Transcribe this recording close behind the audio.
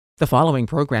The following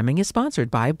programming is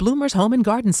sponsored by Bloomer's Home and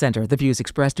Garden Center. The views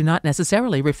expressed do not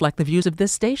necessarily reflect the views of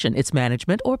this station, its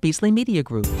management, or Beasley Media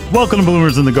Group. Welcome to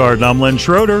Bloomers in the Garden. I'm Len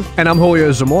Schroeder. And I'm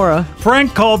Julio Zamora.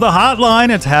 Frank called the hotline.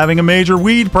 It's having a major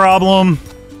weed problem.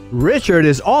 Richard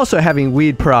is also having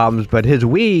weed problems, but his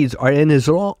weeds are in his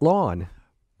lawn.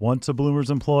 Once a Bloomers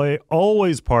employee,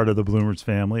 always part of the Bloomers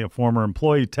family, a former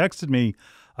employee texted me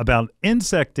about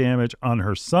insect damage on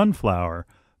her sunflower.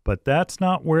 But that's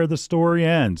not where the story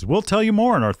ends. We'll tell you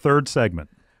more in our third segment.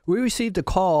 We received a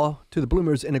call to the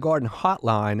Bloomers in the Garden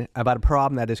hotline about a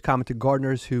problem that is common to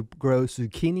gardeners who grow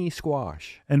zucchini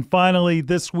squash. And finally,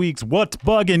 this week's What's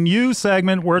Bugging You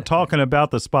segment, we're talking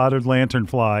about the spotted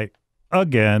lanternfly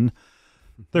again.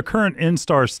 The current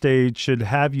instar stage should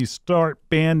have you start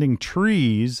banding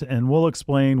trees, and we'll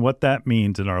explain what that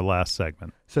means in our last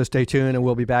segment. So stay tuned, and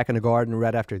we'll be back in the garden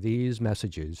right after these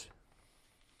messages.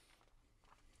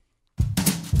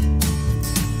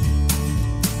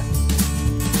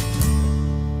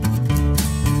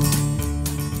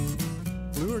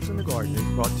 Bloomers in the Garden is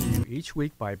brought to you each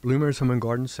week by Bloomers Home and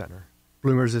Garden Center.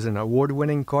 Bloomers is an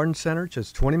award-winning garden center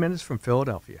just 20 minutes from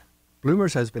Philadelphia.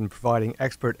 Bloomers has been providing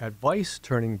expert advice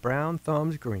turning brown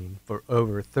thumbs green for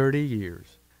over 30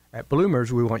 years. At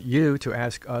Bloomers, we want you to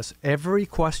ask us every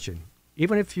question,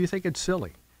 even if you think it's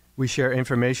silly. We share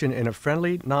information in a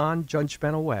friendly,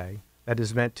 non-judgmental way that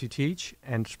is meant to teach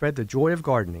and spread the joy of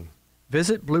gardening.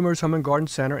 Visit Bloomers Home and Garden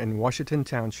Center in Washington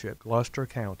Township, Gloucester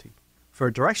County. For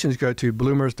directions, go to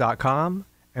bloomers.com,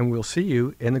 and we'll see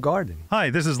you in the garden. Hi,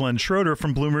 this is Len Schroeder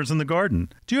from Bloomers in the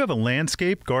Garden. Do you have a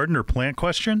landscape, garden, or plant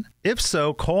question? If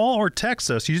so, call or text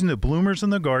us using the Bloomers in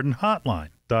the Garden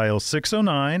hotline. Dial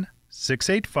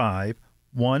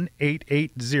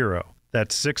 609-685-1880.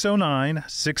 That's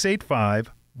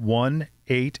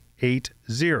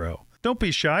 609-685-1880. Don't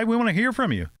be shy. We want to hear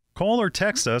from you. Call or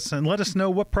text us and let us know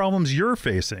what problems you're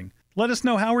facing. Let us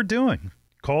know how we're doing.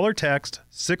 Call or text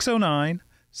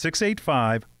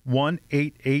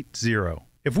 609-685-1880.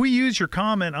 If we use your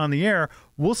comment on the air,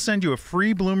 we'll send you a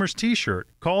free Bloomers t-shirt.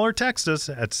 Call or text us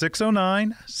at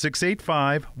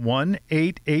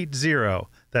 609-685-1880.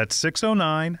 That's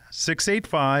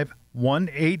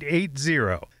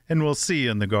 609-685-1880. And we'll see you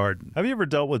in the garden. Have you ever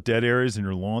dealt with dead areas in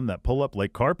your lawn that pull up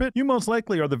like carpet? You most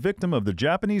likely are the victim of the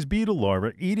Japanese beetle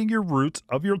larva eating your roots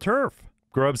of your turf.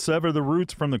 Grubs sever the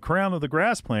roots from the crown of the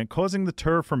grass plant, causing the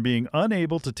turf from being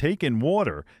unable to take in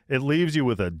water. It leaves you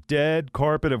with a dead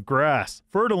carpet of grass.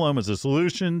 Fertilome is a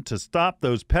solution to stop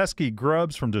those pesky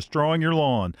grubs from destroying your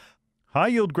lawn.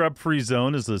 High-yield grub-free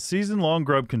zone is a season-long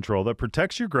grub control that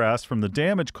protects your grass from the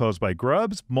damage caused by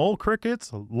grubs, mole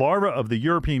crickets, larvae of the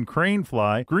European crane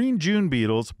fly, green June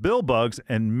beetles, billbugs,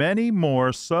 and many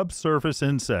more subsurface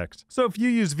insects. So if you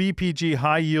use VPG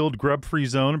high-yield grub-free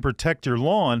zone and protect your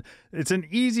lawn, it's an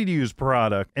easy-to-use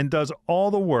product and does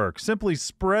all the work. Simply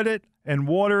spread it and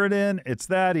water it in. It's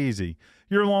that easy.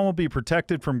 Your lawn will be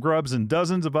protected from grubs and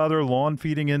dozens of other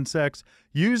lawn-feeding insects.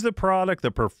 Use the product the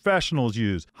professionals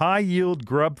use, High-Yield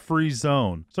Grub-Free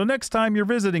Zone. So next time you're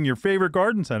visiting your favorite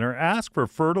garden center, ask for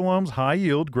Fertilome's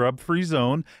High-Yield Grub-Free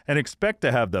Zone and expect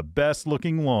to have the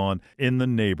best-looking lawn in the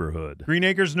neighborhood. Green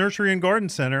Acres Nursery and Garden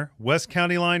Center, West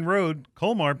County Line Road,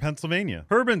 Colmar, Pennsylvania.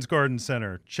 Urban's Garden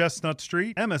Center, Chestnut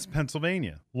Street, Emmis,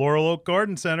 Pennsylvania. Laurel Oak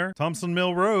Garden Center, Thompson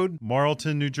Mill Road,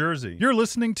 Marlton, New Jersey. You're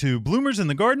listening to Bloomers in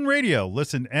the Garden Radio.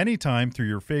 Listen anytime through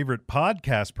your favorite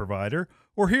podcast provider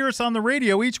or hear us on the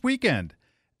radio each weekend.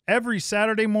 Every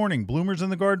Saturday morning, Bloomers in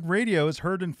the Garden Radio is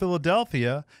heard in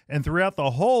Philadelphia and throughout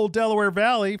the whole Delaware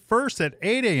Valley, first at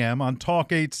 8 a.m. on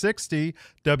Talk 860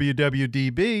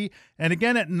 WWDB and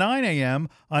again at 9 a.m.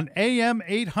 on AM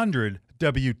 800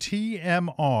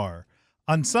 WTMR.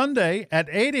 On Sunday at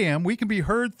 8 a.m., we can be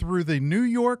heard through the New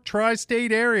York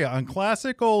tri-state area on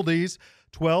Classic Oldies,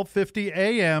 1250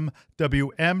 a.m.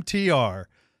 WMTR.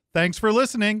 Thanks for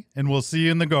listening, and we'll see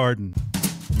you in the garden.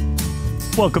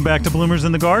 Welcome back to Bloomers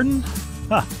in the Garden.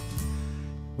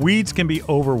 Weeds can be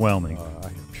overwhelming,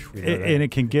 and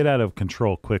it can get out of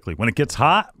control quickly. When it gets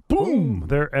hot, boom,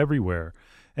 they're everywhere.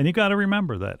 And you got to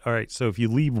remember that. All right, so if you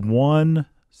leave one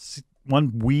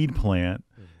weed plant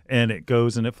and it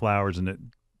goes and it flowers and it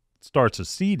starts a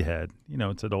seed head,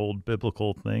 it's an old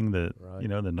biblical thing that,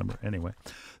 the number, anyway,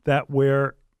 that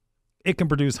where it can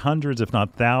produce hundreds, if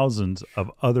not thousands,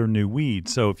 of other new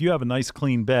weeds. So if you have a nice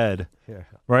clean bed,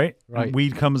 right?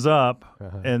 Weed comes up,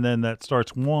 and then that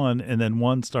starts one, and then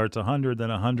one starts 100, then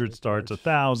 100 starts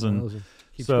 1,000.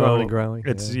 Keeps growing and growing.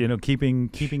 It's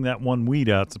keeping that one weed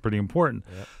out is pretty important.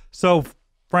 Yep. So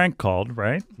Frank called,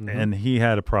 right? Mm-hmm. And he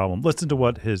had a problem. Listen to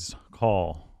what his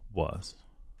call was.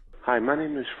 Hi, my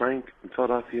name is Frank in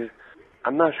Philadelphia.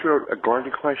 I'm not sure a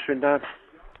garden question or not.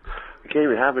 I can't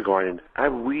even have a garden. I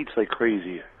have weeds like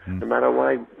crazy. No matter what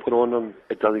I put on them,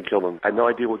 it doesn't kill them. I have no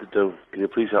idea what to do. Can you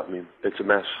please help me? It's a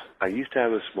mess. I used to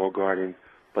have a small garden,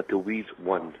 but the weeds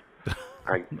won.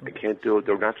 I can't do it.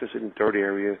 They're not just in the dirt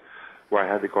area where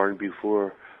I had the garden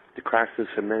before. The cracks of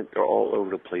cement are all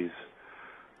over the place.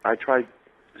 I tried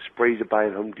sprays to buy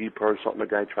at Home Depot or something like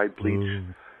that. I tried bleach.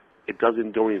 It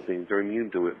doesn't do anything. They're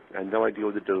immune to it. I have no idea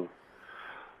what to do.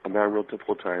 I'm having a real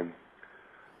difficult time.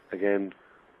 Again,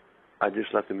 I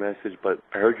just left a message, but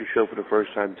I heard your show for the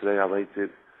first time today. I liked it.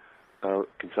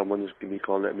 Can someone just give me a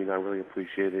call and let me know? I really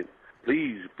appreciate it.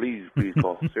 Please, please, please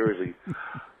call. Seriously.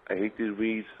 I hate these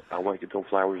weeds. I want to get those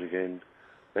flowers again.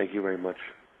 Thank you very much.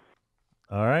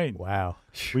 All right. Wow.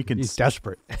 We can. He's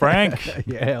desperate. Frank.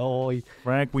 Yeah.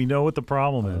 Frank, we know what the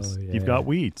problem is. Yeah. You've got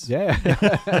weeds. Yeah.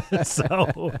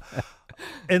 So,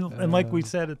 and like we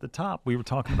said at the top, we were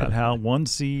talking about how one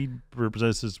seed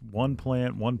produces one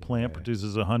plant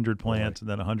produces 100 plants, and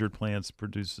then 100 plants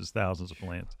produces thousands of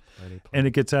plants. And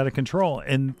it gets out of control.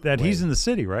 And that he's in the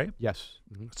city, right? Yes.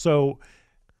 Mm-hmm. So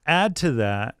add to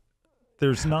that,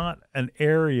 there's not an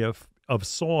area of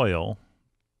soil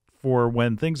for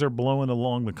when things are blowing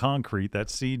along the concrete. That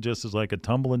seed just is like a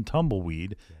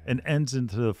tumbleweed and ends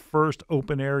into the first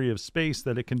open area of space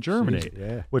that it can germinate,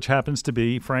 which happens to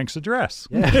be Frank's address.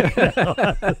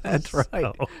 Yeah. That's right.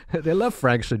 So, they love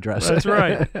Frank's address. that's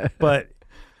right. But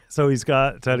so he's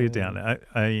got to it down.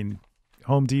 I mean,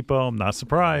 Home Depot, I'm not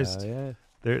surprised.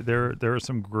 There are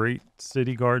some great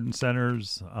city garden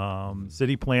centers.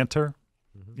 City Planter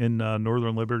in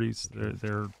Northern Liberties,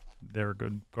 they're a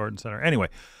good garden center. Anyway,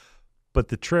 but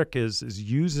the trick is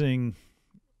using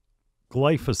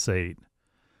glyphosate,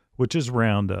 which is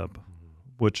Roundup,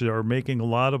 which are making a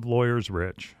lot of lawyers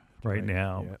rich right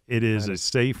now. Yeah. It is a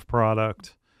safe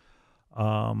product.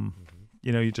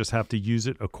 You just have to use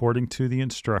it according to the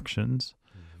instructions.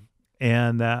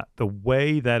 And that the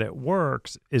way that it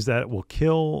works is that it will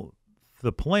kill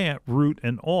the plant root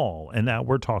and all. And now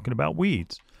we're talking about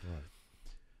weeds. Right.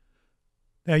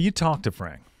 Now, you talked to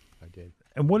Frank. I did.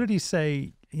 And what did he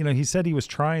say? He said he was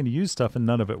trying to use stuff and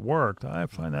none of it worked. I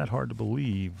find that hard to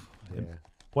believe. Yeah.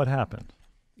 What happened?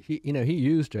 He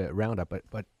used Roundup,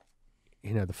 but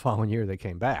the following year they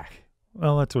came back.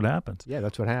 Well, that's what happens. Yeah,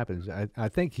 that's what happens. I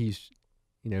think he's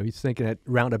thinking that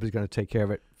Roundup is going to take care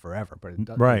of it forever, but it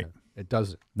doesn't. Right. It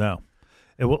doesn't. No.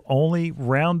 It will only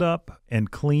Roundup and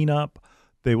clean up.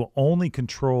 They will only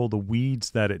control the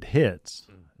weeds that it hits,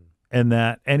 and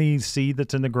that any seed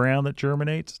that's in the ground that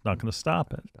germinates, not going to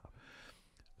stop it.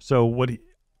 So what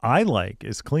I like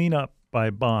is Clean Up by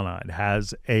Bonide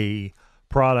has a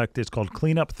product. It's called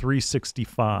Clean Up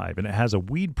 365, and it has a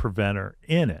weed preventer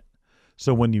in it.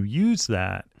 So when you use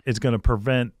that, it's going to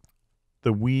prevent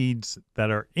the weeds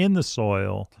that are in the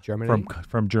soil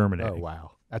from germinating. Oh,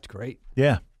 wow. That's great.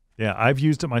 Yeah. Yeah. I've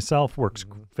used it myself. Works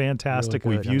fantastic.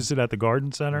 Really good, We've used it at the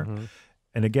garden center.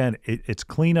 And again, it's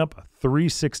Clean Up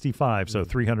 365. So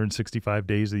 365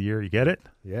 days a year. You get it?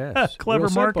 Yes. Clever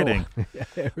marketing.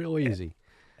 Real easy.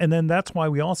 And then that's why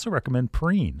we also recommend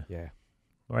Preen. Yeah.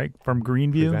 Right? From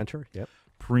Greenview. Preventer. Yep.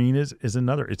 Preen is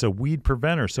another. It's a weed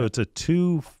preventer. So it's a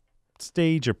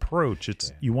two-stage approach.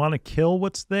 It's you want to kill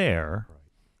what's there,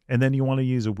 and then you want to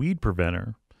use a weed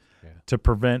preventer to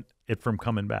prevent it from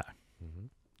coming back.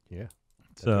 Yeah.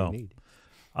 So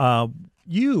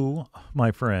you,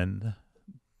 my friend,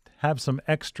 have some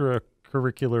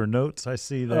extracurricular notes I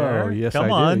see there. Oh, yes, Come I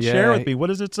on, do. Yeah. share with me. What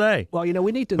does it say? Well,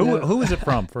 we need to know. Who is it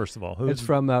from, first of all? It's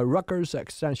from Rutgers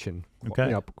Extension.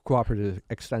 Okay. Cooperative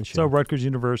Extension. So Rutgers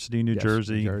University, New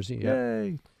Jersey. New Jersey, yeah.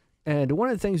 Yay. And one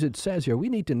of the things it says here, we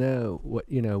need to know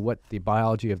what the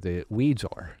biology of the weeds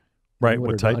are. Right,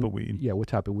 what type of weed? Yeah, what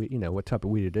type of weed, what type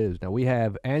of weed it is. Now, we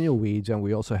have annual weeds and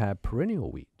we also have perennial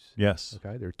weeds. Yes.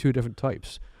 Okay, there are two different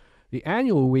types. The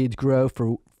annual weeds grow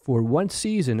for one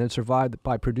season and survive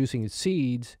by producing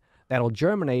seeds that'll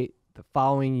germinate the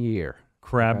following year.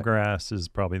 Crabgrass is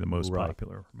probably the most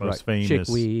popular, most famous.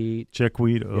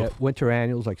 Chickweed. Yeah, winter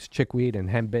annuals like chickweed and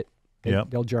henbit.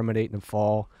 They'll germinate in the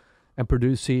fall and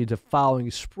produce seeds the following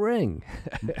spring.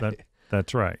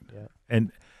 That's right. Yeah.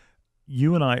 And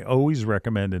you and I always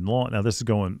recommend in lawn. Now, this is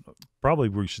probably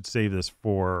we should save this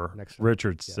for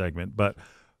Richard's segment. But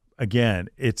again,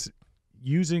 it's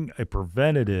using a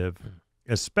preventative,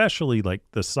 especially like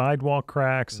the sidewalk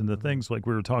cracks and the things like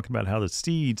we were talking about, how the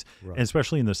seeds, and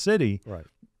especially in the city,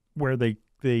 where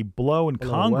they blow and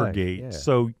congregate. Yeah.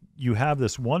 So you have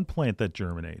this one plant that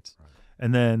germinates.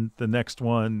 And then the next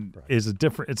one is a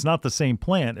different, it's not the same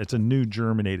plant, it's a new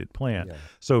germinated plant. Yeah.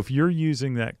 So if you're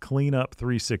using that Cleanup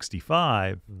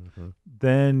 365,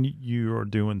 then you're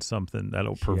doing something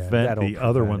that'll prevent the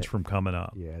other ones from coming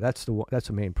up. Yeah, that's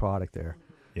the main product there.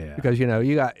 Yeah. Because,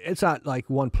 it's not like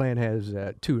one plant has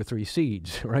 2 or 3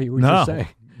 seeds, right?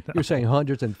 You're saying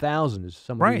hundreds and thousands.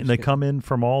 Right, and they come in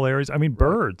from all areas. I mean,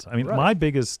 birds. I mean, my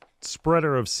biggest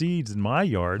spreader of seeds in my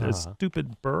yard is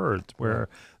stupid birds, where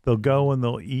they'll go and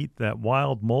they'll eat that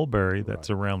wild mulberry that's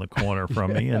around the corner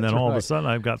from me, and then all of a sudden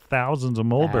I've got thousands of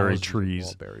mulberry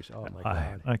trees. Oh, my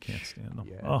God. I can't stand them.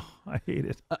 Yeah. Oh, I hate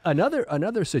it.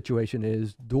 Another situation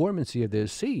is dormancy of their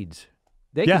seeds.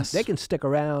 They can stick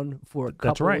around for a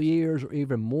couple of years or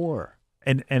even more.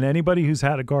 And anybody who's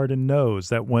had a garden knows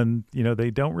that when,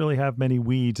 they don't really have many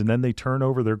weeds and then they turn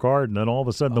over their garden and all of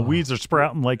a sudden the weeds are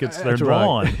sprouting like it's their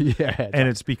lawn. And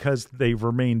it's because they've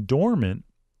remained dormant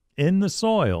in the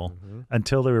soil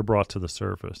until they were brought to the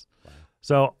surface. Wow.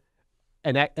 So,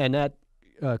 and that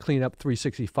Cleanup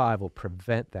 365 will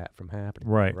prevent that from happening.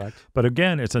 Right. Correct? But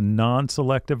again, it's a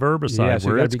non-selective herbicide so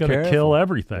where it's going to kill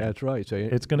everything. That's right. So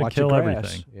it's going to kill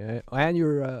everything. Yeah. And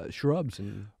your shrubs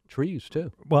and trees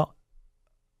too. Well,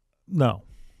 no.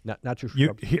 Not your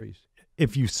shrubs and trees.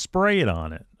 If you spray it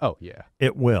on it,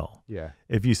 it will. Yeah.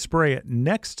 If you spray it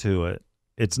next to it,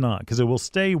 it's not, because it will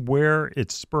stay where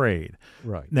it's sprayed.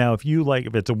 Right. Now, if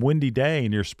it's a windy day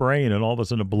and you're spraying and all of a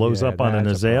sudden it blows up on an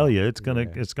azalea, it's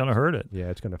gonna hurt it. Yeah,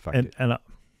 it's gonna affect it. And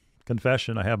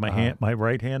confession, I have my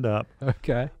right hand up.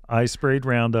 Okay. I sprayed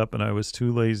Roundup and I was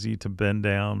too lazy to bend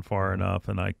down far enough,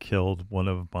 and I killed one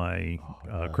of my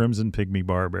Crimson Pygmy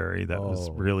Barberry that was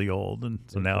really old, and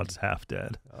so now it's half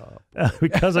dead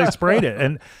because I sprayed it,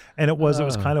 and it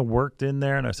was kind of worked in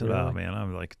there, and I said, oh man,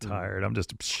 I'm like tired. I'm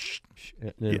just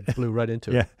and it blew right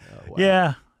into it. Oh, wow.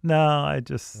 Yeah. No, I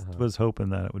just was hoping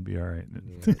that it would be all right.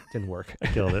 It didn't work. I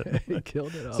killed it. You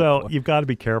killed it. So you've got to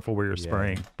be careful where you're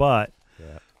spraying, but.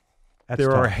 Yeah.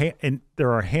 There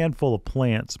are a handful of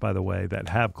plants, by the way, that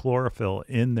have chlorophyll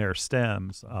in their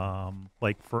stems.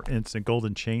 Like, for instance,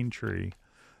 golden chain tree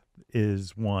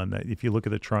is one that if you look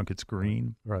at the trunk, it's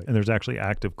green. Right. And there's actually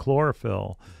active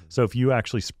chlorophyll. So if you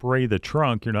actually spray the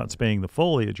trunk, you're not spraying the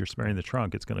foliage, you're spraying the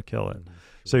trunk, it's going to kill it.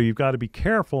 So you've got to be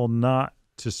careful not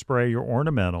to spray your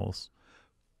ornamentals.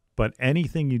 But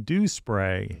anything you do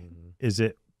spray,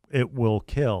 it will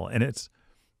kill.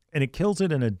 And it kills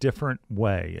it in a different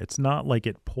way. It's not like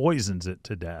it poisons it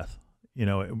to death.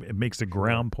 It makes the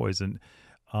ground poison.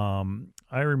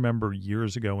 I remember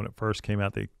years ago when it first came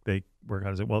out, they were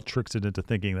kind of saying, well, it tricks it into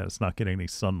thinking that it's not getting any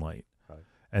sunlight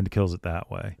and kills it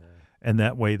that way. Yeah. And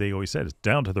that way they always said it's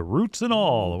down to the roots and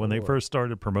all. When they first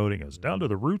started promoting it, it's down to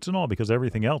the roots and all, because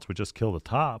everything else would just kill the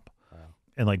top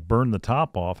and like burn the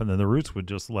top off, and then the roots would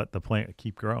just let the plant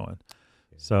keep growing.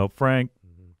 Yeah. So Frank,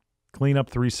 Cleanup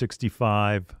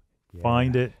 365.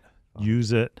 Find it,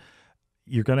 use it.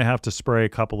 You're going to have to spray a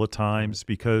couple of times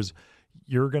because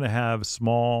you're going to have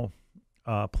small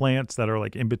plants that are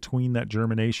like in between that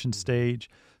germination stage.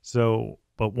 So,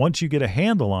 but once you get a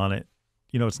handle on it,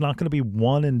 it's not going to be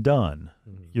one and done.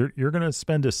 You're going to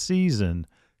spend a season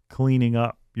cleaning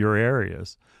up your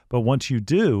areas. But once you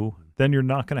do, then you're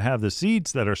not going to have the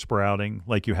seeds that are sprouting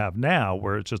like you have now,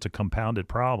 where it's just a compounded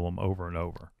problem over and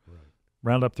over.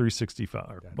 Roundup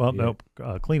 365. Well, no,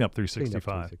 Cleanup 365. Cleanup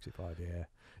 365,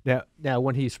 yeah. Now,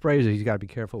 when he sprays it, he's got to be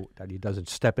careful that he doesn't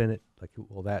step in it. Like,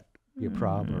 will that be a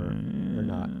problem or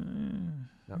not?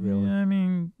 Not really. I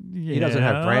mean, he doesn't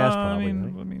have grass, probably. I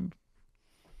mean,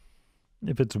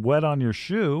 if it's wet on your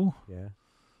shoe,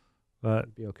 but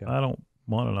it'd be okay. I don't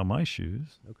want it on my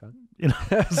shoes.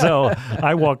 Okay. So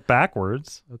I walk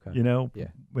backwards. Okay.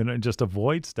 When I just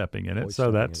avoid stepping in it.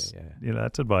 So that's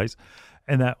that's advice.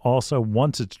 And that also,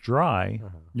 once it's dry,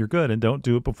 you're good, and don't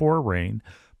do it before it rain.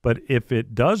 But if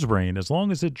it does rain, as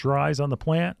long as it dries on the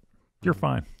plant, you're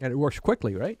fine. And it works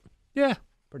quickly, right? Yeah.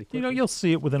 Pretty quickly. You'll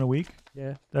see it within a week.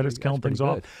 Yeah. That it's killing things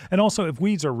off. And also, if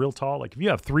weeds are real tall, like if you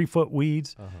have 3-foot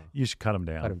weeds, you should cut them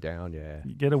down. Cut them down, yeah.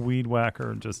 You get a weed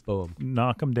whacker and just boom,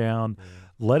 knock them down. Yeah.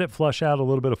 Let it flush out a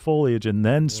little bit of foliage and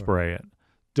then spray it.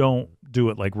 Don't do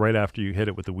it like right after you hit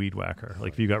it with the weed whacker.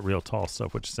 Like if you got real tall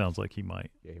stuff, which sounds like he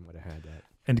might. Yeah, he might have had that.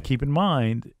 And to keep in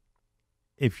mind,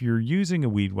 if you're using a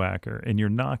weed whacker and you're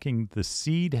knocking the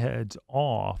seed heads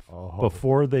off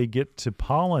before they get to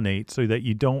pollinate, so that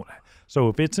you don't. So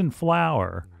if it's in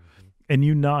flower and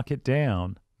you knock it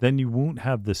down, then you won't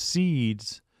have the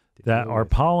seeds that are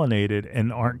pollinated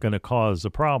and aren't going to cause a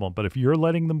problem. But if you're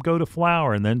letting them go to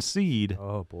flower and then seed,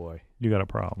 oh boy, you got a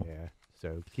problem. Yeah.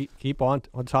 So keep on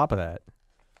top of that.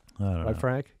 I don't know.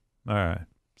 Frank? All right.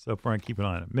 So Frank, keep an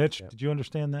eye on it. Mitch, did you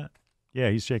understand that? Yeah,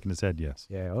 he's shaking his head yes.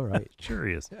 Yeah, all right. Sure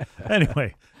he is.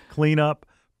 Anyway, clean up,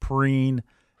 preen,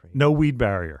 no weed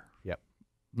barrier. Yep.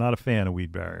 Not a fan of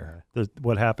weed barrier.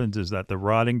 What happens is that the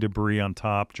rotting debris on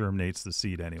top germinates the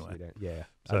seed anyway. Yeah.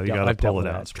 So you got to pull it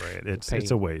out and spray it.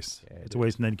 It's a waste. Yeah, it's a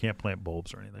waste, and then you can't plant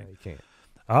bulbs or anything. No, you can't.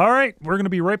 All right, we're going to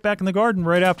be right back in the garden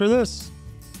right after this.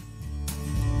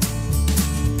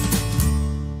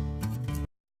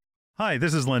 Hi,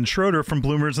 this is Len Schroeder from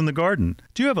Bloomers in the Garden.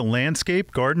 Do you have a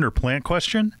landscape, garden, or plant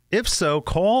question? If so,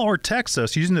 call or text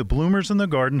us using the Bloomers in the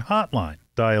Garden hotline.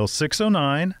 Dial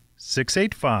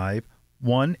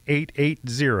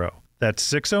 609-685-1880.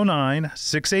 That's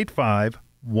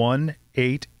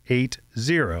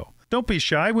 609-685-1880. Don't be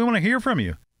shy. We want to hear from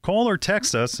you. Call or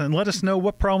text us and let us know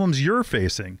what problems you're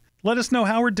facing. Let us know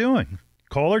how we're doing.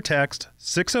 Call or text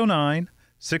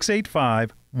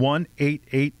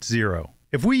 609-685-1880.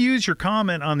 If we use your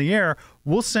comment on the air,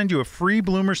 we'll send you a free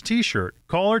Bloomers t-shirt.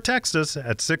 Call or text us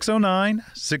at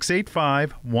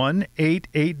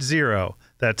 609-685-1880.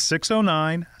 That's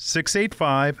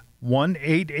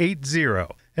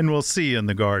 609-685-1880. And we'll see you in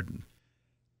the garden.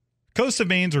 Coast of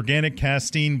Maine's Organic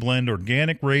Castine Blend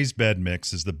Organic Raised Bed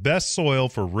Mix is the best soil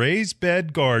for raised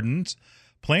bed gardens,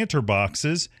 planter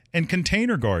boxes, and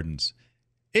container gardens.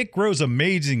 It grows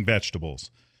amazing vegetables.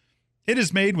 It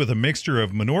is made with a mixture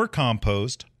of manure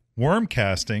compost, worm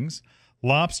castings,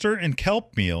 lobster and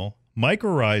kelp meal,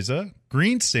 mycorrhiza,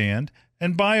 green sand,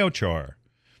 and biochar.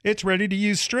 It's ready to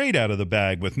use straight out of the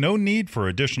bag with no need for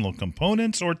additional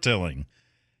components or tilling.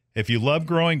 If you love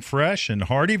growing fresh and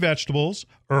hearty vegetables,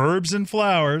 herbs, and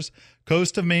flowers,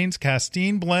 Coast of Maine's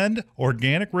Castine Blend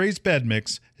Organic Raised Bed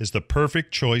Mix is the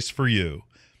perfect choice for you.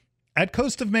 At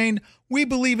Coast of Maine, we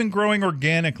believe in growing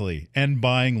organically and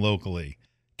buying locally.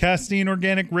 Castine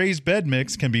Organic Raised Bed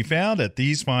Mix can be found at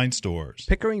these fine stores: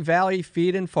 Pickering Valley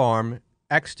Feed and Farm,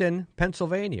 Exton,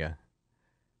 Pennsylvania.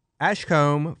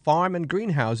 Ashcombe Farm and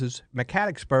Greenhouses,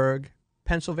 Mechanicsburg,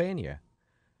 Pennsylvania.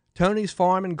 Tony's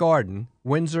Farm and Garden,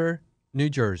 Windsor, New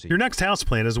Jersey. Your next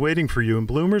houseplant is waiting for you in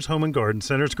Bloomers Home and Garden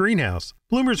Center's greenhouse.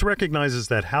 Bloomers recognizes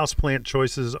that houseplant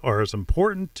choices are as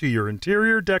important to your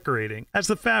interior decorating as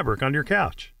the fabric on your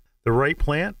couch. The right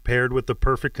plant, paired with the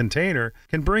perfect container,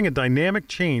 can bring a dynamic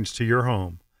change to your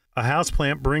home. A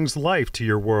houseplant brings life to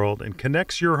your world and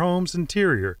connects your home's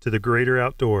interior to the greater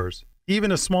outdoors.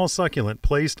 Even a small succulent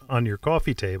placed on your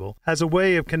coffee table has a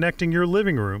way of connecting your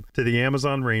living room to the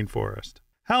Amazon rainforest.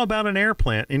 How about an air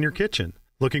plant in your kitchen?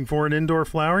 Looking for an indoor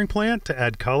flowering plant to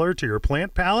add color to your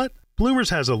plant palette? Bloomers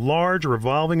has a large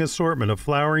revolving assortment of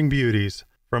flowering beauties.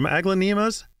 From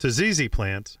aglaonemas to ZZ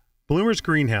plants, Bloomers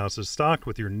Greenhouse is stocked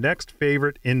with your next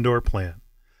favorite indoor plant.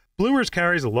 Bloomers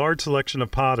carries a large selection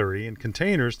of pottery and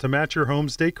containers to match your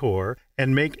home's decor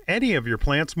and make any of your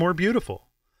plants more beautiful.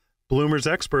 Bloomers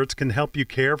experts can help you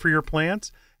care for your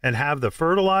plants and have the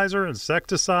fertilizer,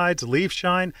 insecticides, leaf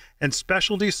shine, and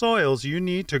specialty soils you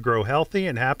need to grow healthy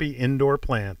and happy indoor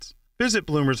plants. Visit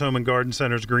Bloomers Home and Garden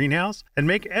Center's greenhouse and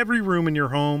make every room in your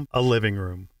home a living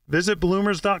room. Visit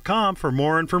bloomers.com for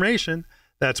more information.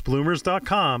 That's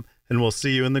bloomers.com, and we'll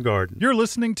see you in the garden. You're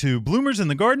listening to Bloomers in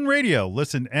the Garden Radio.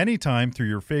 Listen anytime through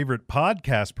your favorite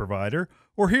podcast provider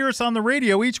or hear us on the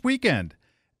radio each weekend.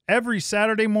 Every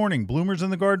Saturday morning, Bloomers in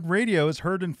the Garden Radio is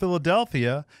heard in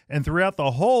Philadelphia and throughout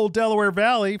the whole Delaware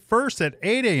Valley, first at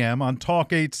 8 a.m. on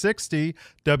Talk 860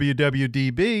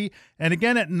 WWDB and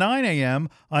again at 9 a.m.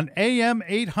 on AM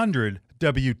 800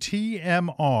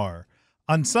 WTMR.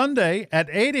 On Sunday at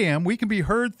 8 a.m., we can be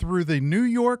heard through the New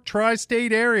York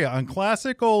tri-state area on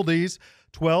Classic Oldies,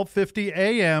 1250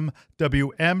 a.m.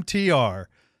 WMTR.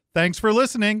 Thanks for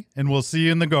listening, and we'll see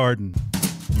you in the garden.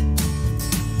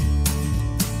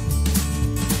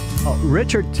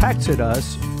 Richard texted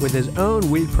us with his own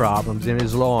weed problems in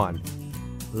his lawn.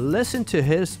 Listen to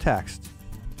his text.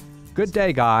 Good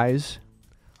day, guys.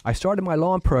 I started my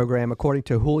lawn program according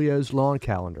to Julio's lawn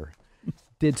calendar.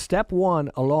 Did step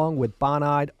 1 along with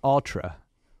Bonide Ultra.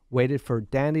 Waited for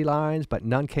dandelions, but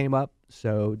none came up,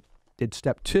 so did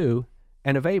step 2,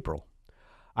 end of April.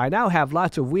 I now have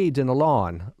lots of weeds in the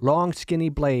lawn. Long, skinny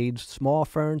blades, small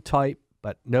fern type,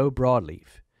 but no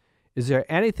broadleaf. Is there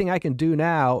anything I can do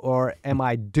now, or am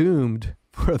I doomed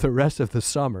for the rest of the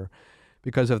summer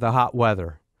because of the hot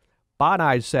weather?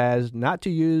 Bonide says not to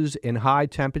use in high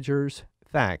temperatures.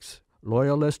 Thanks.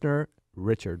 Loyal listener,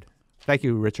 Richard. Thank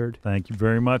you, Richard. Thank you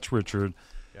very much, Richard.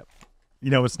 Yep. You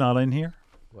know what's not in here?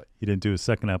 What? You didn't do a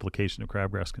second application of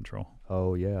crabgrass control.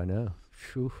 Oh, yeah, I know.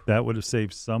 Whew. That would have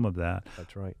saved some of that.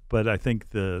 That's right. But I think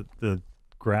the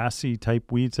grassy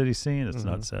type weeds that he's seeing, it's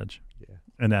nut sedge. Yeah.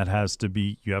 And that has to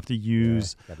be, you have to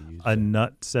use a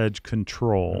nut sedge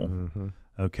control.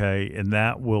 Okay, and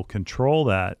that will control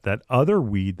that other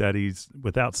weed that he's,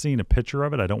 without seeing a picture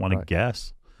of it, I don't want to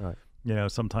guess. Right. You know,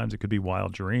 sometimes it could be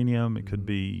wild geranium. It could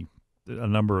be a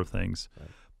number of things. Right.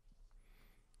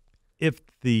 If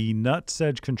the nut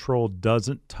sedge control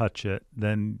doesn't touch it,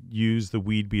 then use the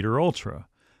Weed Beater Ultra.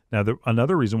 Now,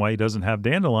 another reason why he doesn't have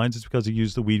dandelions is because he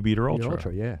used the Weed Beater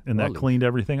Ultra. Yeah. And that cleaned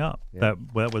everything up. Yeah.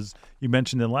 That was, you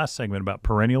mentioned in the last segment about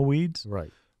perennial weeds.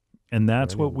 Right. And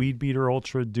that's what Weed Beater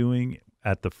Ultra doing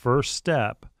at the first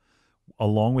step,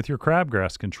 along with your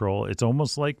crabgrass control. It's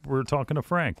almost like we're talking to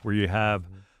Frank, where you have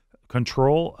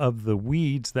control of the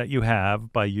weeds that you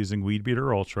have by using Weed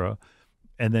Beater Ultra,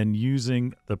 and then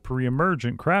using the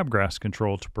pre-emergent crabgrass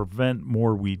control to prevent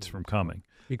more weeds from coming.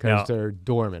 Because they're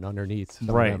dormant underneath.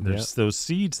 Right. There's those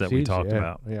seeds that we talked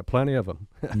about. Yeah, plenty of them.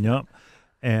 Yep.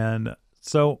 And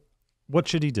so what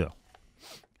should he do?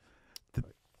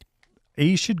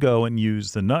 He should go and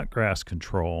use the nutgrass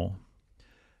control.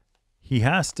 He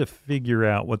has to figure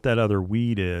out what that other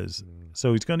weed is.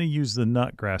 So he's going to use the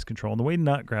nutgrass control. And the way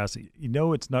nutgrass, you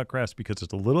know it's nutgrass because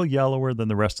it's a little yellower than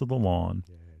the rest of the lawn.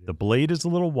 The blade is a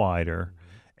little wider,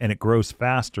 and it grows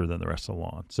faster than the rest of the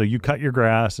lawn. So you cut your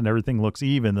grass and everything looks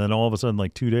even. Then all of a sudden,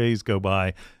 like 2 days go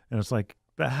by, and it's like,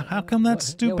 how come that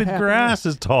stupid grass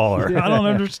is taller? I don't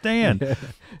understand.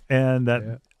 And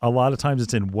a lot of times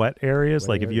it's in wet areas.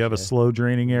 Like if you have a slow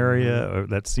draining area or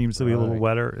that seems to be a little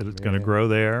wetter, it's going to grow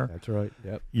there. That's right.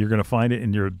 Yep. You're going to find it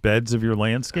in your beds of your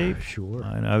landscape. Sure.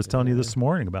 And I was telling you this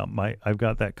morning about I've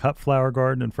got that cut flower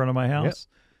garden in front of my house.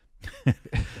 Yep.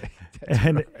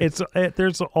 And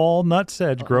there's all nut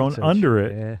sedge grown under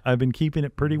it. Yeah. I've been keeping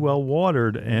it pretty well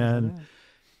watered, and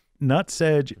nut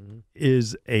sedge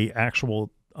is a actual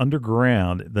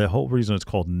underground. The whole reason it's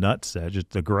called nut sedge is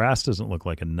the grass doesn't look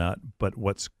like a nut, but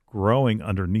what's growing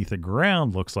underneath the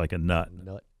ground looks like a nut.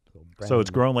 So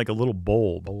it's grown like a little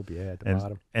bulb. At the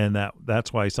bottom. And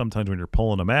that's why sometimes when you're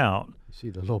pulling them out, you see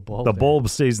the little bulb. The bulb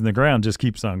stays in the ground, just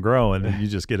keeps on growing, and you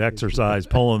just get exercise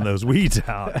pulling those weeds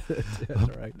out.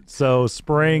 That's right. So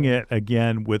spraying it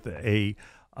again with a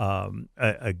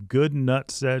good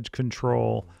nut sedge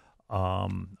control.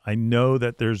 I know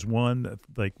that there's one,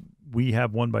 like we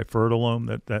have one by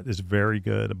Fertilome that is very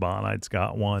good. Abonide's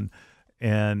got one,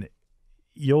 and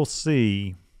you'll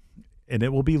see. And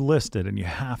it will be listed, and you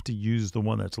have to use the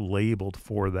one that's labeled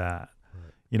for that.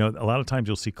 Right. You know, a lot of times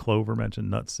you'll see clover mentioned,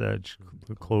 nut sedge,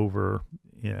 clover,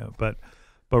 you know, but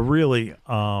really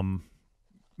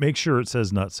make sure it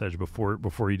says nut sedge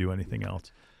before you do anything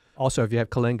else. Also, if you have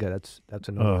Kalinga, that's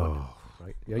another one.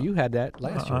 Right? Yeah, you had that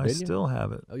last year, didn't you? I still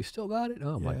have it. Oh, you still got it?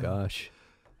 Oh, my gosh.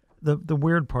 The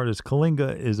weird part is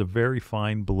Kalinga is a very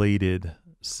fine bladed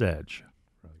sedge,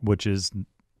 which is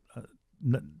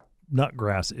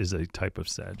nutgrass is a type of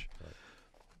sedge. Right.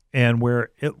 And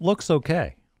where it looks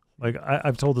okay. Like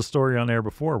I've told the story on air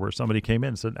before where somebody came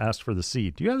in and asked for the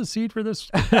seed. Do you have the seed for this?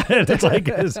 it's like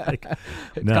it's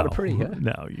no, kind of pretty, huh?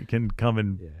 No, you can come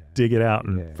and dig it out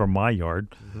from my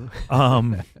yard.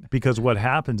 Mm-hmm. Because what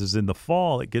happens is in the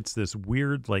fall, it gets this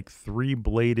weird like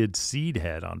 3-bladed seed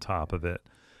head on top of it.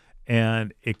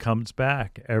 And it comes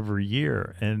back every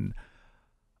year. And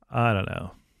I don't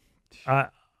know.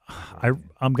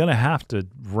 I'm going to have to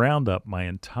round up my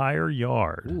entire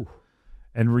yard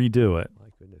and redo it,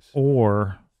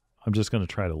 or I'm just going to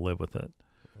try to live with it.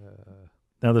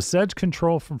 Now, the sedge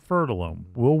control from Fertilome,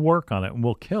 we'll work on it and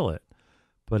we'll kill it.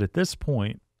 But at this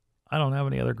point, I don't have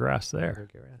any other grass there.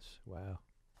 Wow.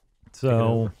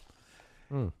 So,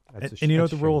 and you know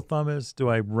what the rule of thumb is? Do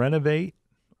I renovate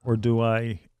or do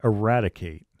I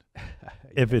eradicate?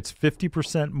 If it's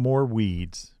 50% more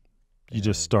weeds, you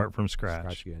just start from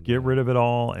scratch. Get rid of it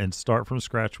all and start from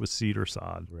scratch with seed or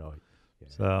sod. Really? Yeah.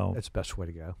 So that's the best way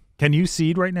to go. Can you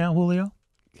seed right now, Julio?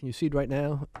 Can you seed right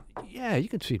now? Yeah, you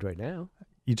can seed right now.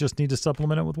 You just need to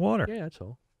supplement it with water. Yeah, that's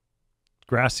all.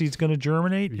 Grass seed's going to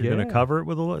germinate. You're going to cover it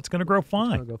with a little. It's going to grow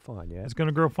fine. It's going to go fine, yeah. It's going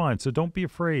to grow fine. So don't be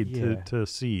afraid to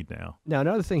seed now. Now,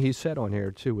 another thing he said on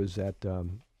here, too, was that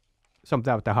something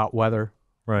about the hot weather.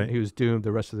 Right. He was doomed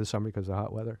the rest of the summer because of the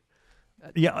hot weather.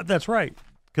 Yeah, that's right.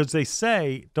 Because they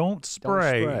say don't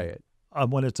spray it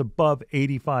when it's above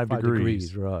 85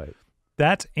 degrees. Right.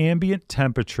 That's ambient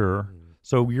temperature.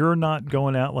 So you're not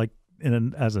going out like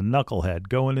as a knucklehead,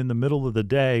 going in the middle of the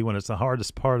day when it's the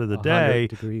hardest part of the day,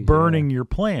 burning your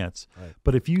plants. Right.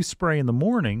 But if you spray in the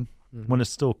morning when it's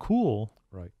still cool,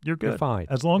 you're good. You're fine.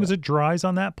 As long as it dries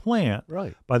on that plant,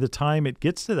 right. By the time it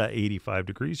gets to that 85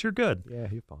 degrees, you're good. Yeah,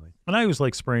 you're fine. And I always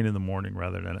like spraying in the morning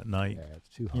rather than at night. Yeah, it's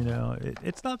too hot. You know,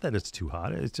 it's not that it's too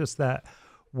hot. It's just that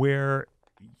where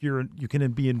you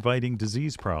can be inviting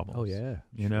disease problems. Oh, yeah.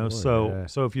 You know, so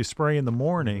if you spray in the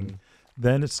morning,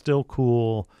 then it's still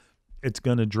cool. It's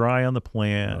going to dry on the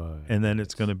plant, and then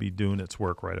it's going to be doing its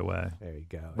work right away. There you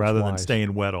go. Rather than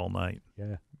staying wet all night.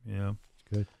 Yeah. Yeah.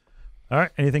 Good. All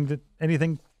right.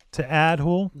 Anything to add,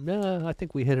 Hool? No, I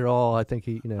think we hit it all. I think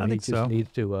he just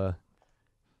needs to,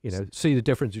 see the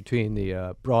difference between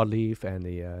the broadleaf and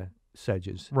the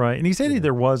sedges. Right. And he said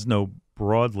there was no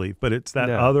broadleaf, but it's that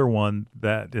other one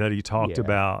that he talked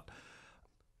about.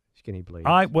 Skinny blade.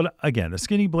 Again, the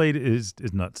skinny blade is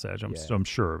nut sedge. I'm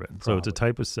sure of it. Probably. So it's a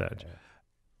type of sedge. Yeah.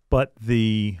 But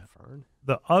the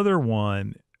other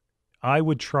one, I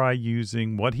would try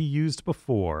using what he used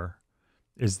before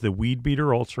is the Weed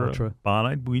Beater Ultra.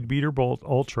 Bonide Weed Beater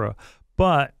Ultra.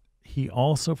 But he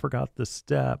also forgot the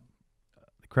step,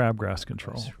 the crabgrass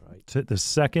control. That's right. The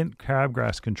second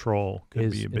crabgrass control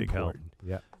could be a big help.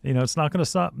 Yeah. It's not going to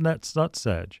stop nut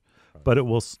sedge, but it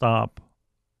will stop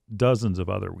dozens of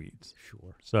other weeds.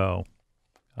 Sure. So,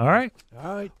 all right.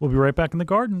 We'll be right back in the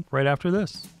garden right after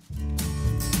this.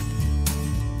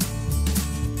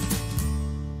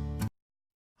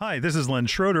 Hi, this is Len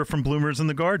Schroeder from Bloomers in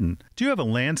the Garden. Do you have a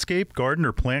landscape, garden,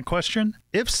 or plant question?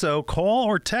 If so, call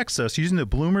or text us using the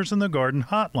Bloomers in the Garden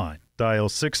hotline. Dial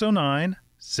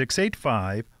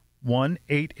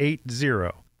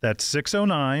 609-685-1880. That's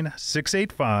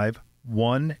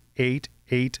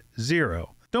 609-685-1880.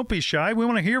 Don't be shy. We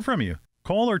want to hear from you.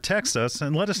 Call or text us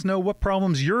and let us know what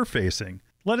problems you're facing.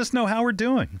 Let us know how we're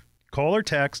doing. Call or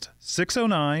text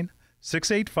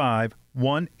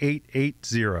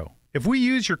 609-685-1880. If we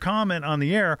use your comment on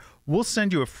the air, we'll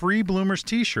send you a free Bloomers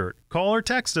t-shirt. Call or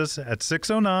text us at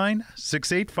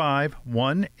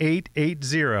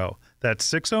 609-685-1880.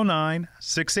 That's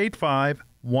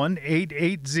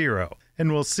 609-685-1880.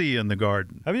 And we'll see you in the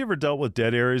garden. Have you ever dealt with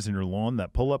dead areas in your lawn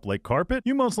that pull up like carpet?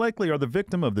 You most likely are the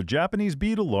victim of the Japanese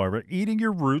beetle larva eating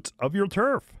your roots of your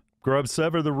turf. Grubs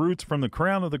sever the roots from the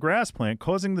crown of the grass plant,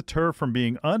 causing the turf from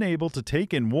being unable to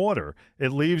take in water.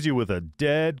 It leaves you with a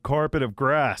dead carpet of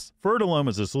grass. Fertilome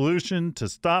is a solution to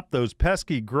stop those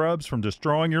pesky grubs from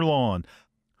destroying your lawn.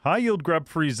 High-yield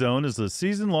grub-free zone is a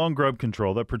season-long grub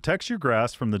control that protects your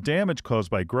grass from the damage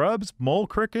caused by grubs, mole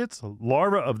crickets,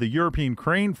 larvae of the European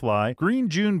crane fly, green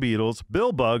June beetles,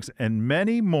 billbugs, and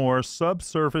many more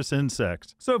subsurface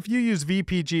insects. So if you use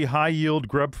VPG high-yield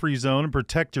grub-free zone and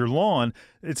protect your lawn,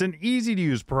 it's an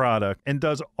easy-to-use product and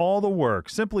does all the work.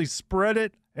 Simply spread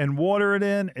it and water it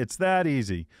in. It's that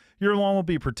easy. Your lawn will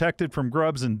be protected from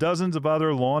grubs and dozens of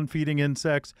other lawn-feeding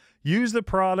insects. Use the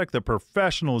product the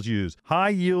professionals use,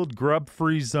 high-yield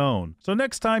grub-free zone. So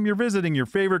next time you're visiting your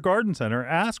favorite garden center,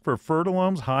 ask for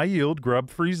Fertilome's high-yield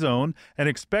grub-free zone and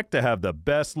expect to have the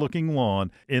best-looking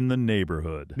lawn in the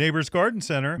neighborhood. Neighbors Garden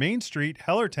Center, Main Street,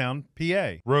 Hellertown,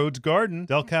 PA. Rhodes Garden,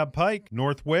 Delcab Pike,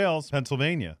 North Wales,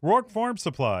 Pennsylvania. Rourke Farm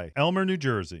Supply, Elmer, New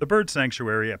Jersey. The Bird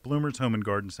Sanctuary at Bloomers Home and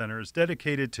Garden Center is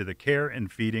dedicated to the care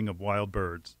and feeding of wild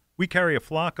birds. We carry a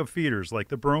flock of feeders like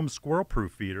the Brome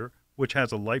Squirrel-Proof Feeder, which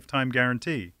has a lifetime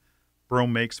guarantee.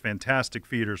 Brome makes fantastic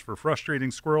feeders for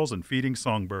frustrating squirrels and feeding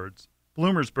songbirds.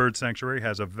 Bloomers Bird Sanctuary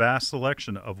has a vast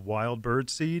selection of wild bird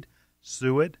seed,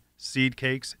 suet, seed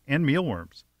cakes, and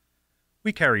mealworms.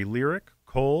 We carry Lyric,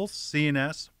 Coles,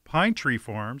 C&S, Pine Tree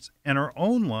Farms, and our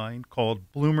own line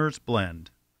called Bloomers Blend.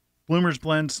 Bloomers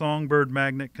Blend Songbird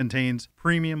Magnet contains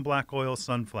premium black oil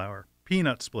sunflower,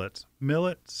 peanut splits,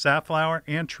 millet, safflower,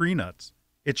 and tree nuts.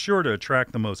 It's sure to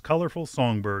attract the most colorful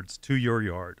songbirds to your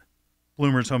yard.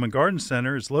 Bloomers Home and Garden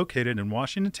Center is located in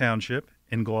Washington Township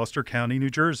in Gloucester County,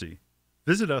 New Jersey.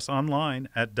 Visit us online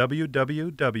at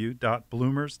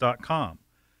www.bloomers.com.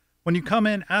 When you come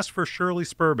in, ask for Shirley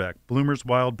Spurbeck, Bloomers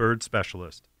Wild Bird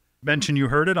Specialist. Mention you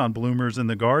heard it on Bloomers in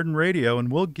the Garden Radio,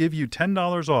 and we'll give you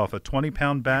 $10 off a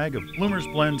 20-pound bag of Bloomers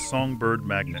Blend Songbird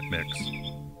Magnet Mix.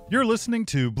 You're listening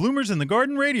to Bloomers in the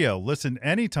Garden Radio. Listen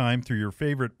anytime through your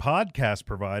favorite podcast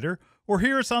provider or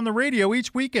hear us on the radio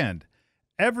each weekend.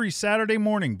 Every Saturday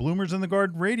morning, Bloomers in the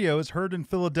Garden Radio is heard in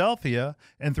Philadelphia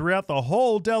and throughout the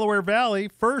whole Delaware Valley,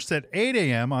 first at 8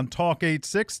 a.m. on Talk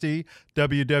 860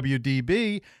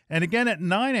 WWDB and again at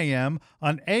 9 a.m.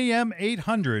 on AM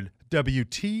 800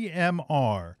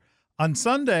 WTMR. On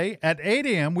Sunday at 8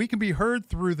 a.m., we can be heard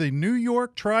through the New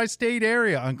York tri-state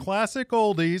area on Classic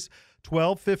Oldies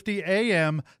 1250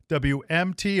 AM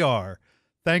WMTR.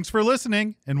 Thanks for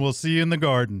listening, and we'll see you in the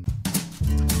garden.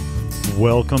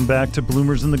 Welcome back to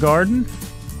Bloomers in the Garden.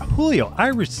 Julio, I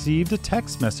received a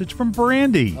text message from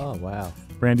Brandy. Oh, wow.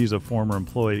 Brandy's a former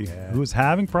employee who was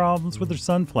having problems with her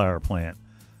sunflower plant,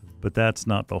 but that's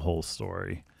not the whole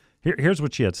story. Here's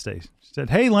what she had to say. She said,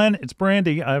 "Hey, Len, it's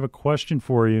Brandy. I have a question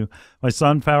for you. My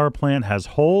sunflower plant has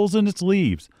holes in its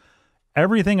leaves.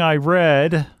 Everything I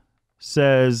read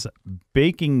says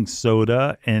baking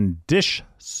soda and dish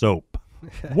soap.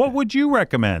 What would you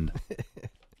recommend?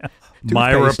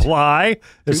 My reply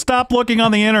is stop looking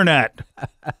on the internet.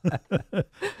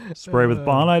 Spray with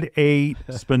Bonide 8,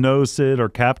 Spinosad, or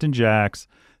Captain Jack's.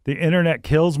 The internet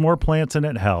kills more plants than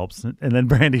it helps. And then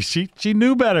Brandy, she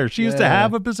knew better. She used to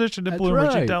have a position at Bloomer.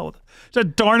 Right. She dealt with it. She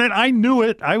said, darn it, I knew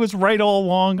it. I was right all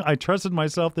along. I trusted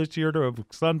myself this year to a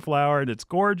sunflower, and it's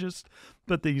gorgeous.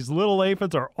 But these little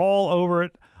aphids are all over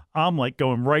it. I'm like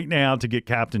going right now to get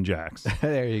Captain Jack's.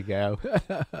 There you go.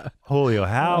 Julio,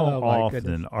 how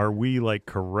often are we like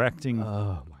correcting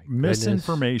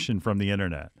misinformation from the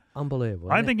internet? Unbelievable.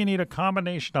 I think you need a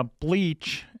combination of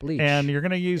bleach. And you're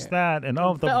going to use that. And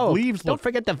the leaves don't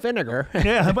forget the vinegar.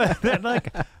 Yeah, but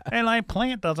and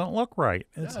plant doesn't look right.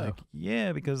 It's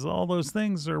because all those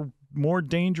things are more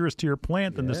dangerous to your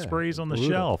plant than the sprays on the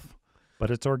shelf.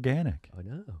 But it's organic. I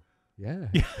know. Yeah.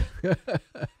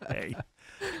 Hey,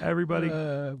 everybody,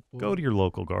 go to your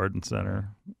local garden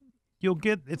center.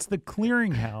 It's the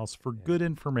clearinghouse for good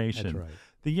information. That's right.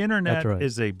 The internet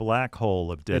is a black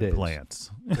hole of dead plants.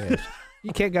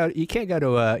 You can't go to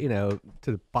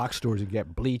to the box stores and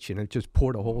get bleach and just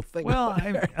pour the whole thing. Well,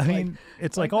 I mean,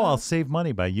 it's like, I'll save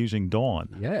money by using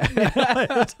Dawn. Yeah.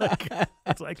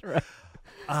 it's like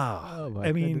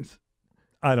I mean, goodness.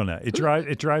 I don't know. It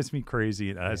drives me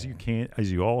crazy. As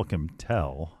you all can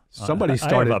tell, somebody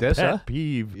started this. I have a pet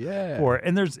peeve for it.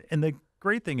 And the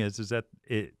great thing is that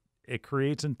it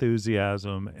creates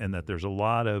enthusiasm, and that there's a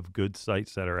lot of good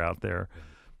sites that are out there,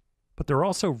 but they're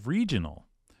also regional,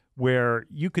 where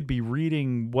you could be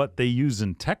reading what they use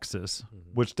in Texas,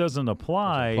 which doesn't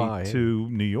apply to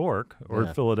New York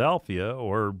or Philadelphia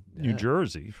or New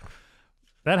Jersey.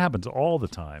 That happens all the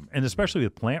time, and especially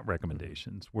with plant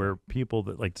recommendations, where people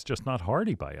that it's just not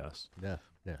hardy by us. Yeah.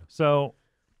 So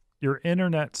your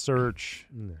internet search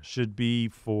should be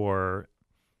for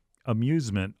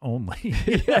amusement only.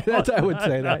 I would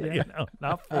say that.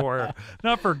 Not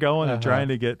for going and trying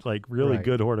to get really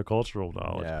good horticultural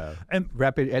knowledge. Yeah. And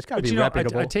it's got to be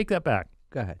reputable. I take that back.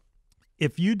 Go ahead.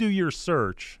 If you do your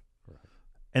search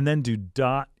and then do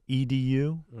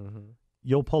 .edu,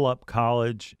 you'll pull up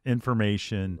college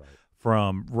information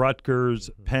from Rutgers,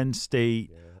 Penn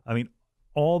State. I mean,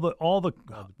 all the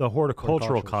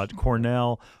horticultural college,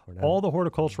 Cornell, all the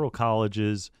horticultural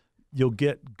colleges. You'll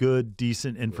get good,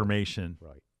 decent information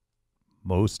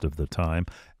most of the time,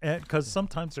 because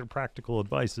sometimes their practical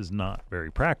advice is not very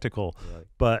practical,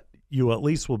 but you at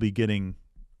least will be getting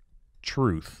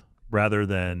truth rather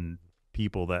than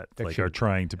people that are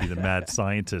trying to be the mad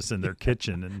scientists in their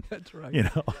kitchen. And that's right.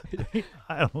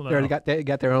 I don't know. They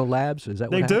got their own labs. Is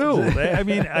that what they do? I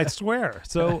mean, I swear.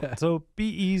 So be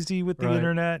easy with the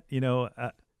internet.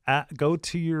 Go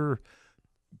to your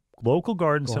local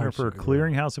garden center for a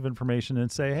clearinghouse of information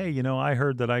and say, hey, I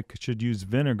heard that I should use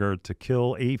vinegar to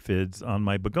kill aphids on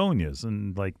my begonias,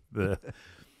 and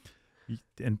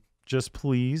and just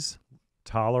please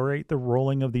tolerate the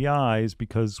rolling of the eyes,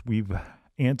 because we've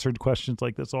answered questions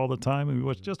like this all the time, and we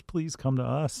was just please come to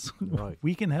us.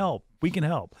 We can help.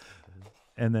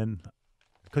 And then,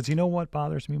 because you know what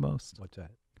bothers me most? What's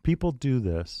that? People do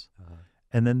this,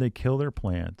 and then they kill their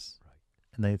plants,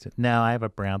 and they say, no, I have a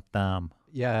brown thumb.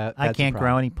 Yeah, I can't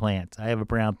grow any plants. I have a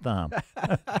brown thumb.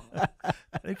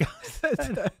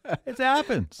 It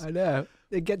happens. I know.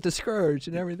 They get discouraged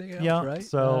and everything else, right?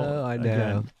 So I know.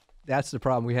 Again, that's the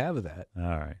problem we have with that. All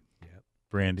right. Yep.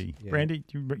 Brandy. Yeah. Brandy,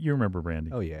 you remember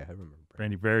Brandy? Oh, yeah, I remember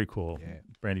Brandy. Very cool. Yeah.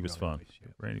 Brandy was fun.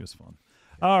 Brandy was fun.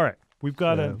 All right. We've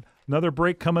got another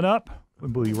break coming up.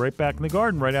 We'll be right back in the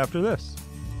garden right after this.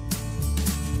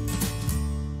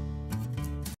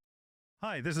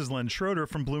 Hi, this is Len Schroeder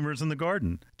from Bloomers in the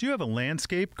Garden. Do you have a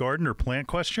landscape, garden, or plant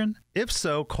question? If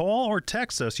so, call or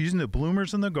text us using the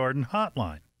Bloomers in the Garden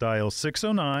hotline. Dial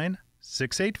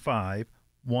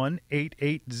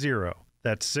 609-685-1880.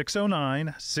 That's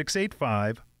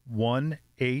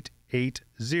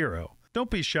 609-685-1880. Don't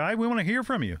be shy. We want to hear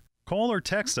from you. Call or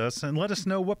text us and let us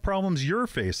know what problems you're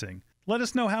facing. Let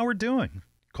us know how we're doing.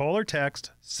 Call or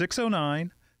text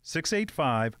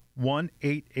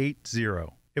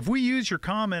 609-685-1880. If we use your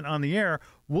comment on the air,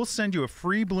 we'll send you a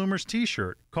free Bloomers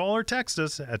t-shirt. Call or text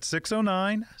us at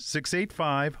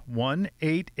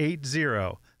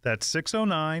 609-685-1880. That's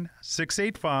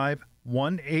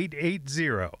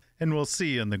 609-685-1880. And we'll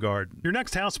see you in the garden. Your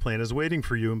next houseplant is waiting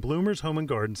for you in Bloomers Home and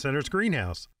Garden Center's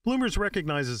greenhouse. Bloomers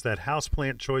recognizes that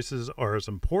houseplant choices are as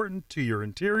important to your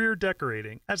interior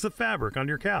decorating as the fabric on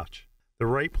your couch. The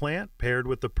right plant, paired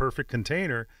with the perfect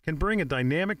container, can bring a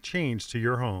dynamic change to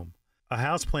your home. A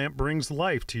houseplant brings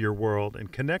life to your world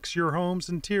and connects your home's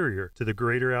interior to the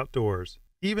greater outdoors.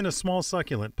 Even a small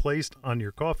succulent placed on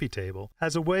your coffee table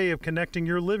has a way of connecting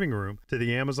your living room to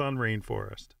the Amazon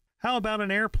rainforest. How about an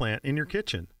air plant in your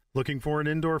kitchen? Looking for an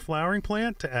indoor flowering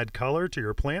plant to add color to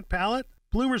your plant palette?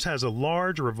 Bloomers has a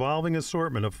large revolving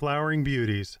assortment of flowering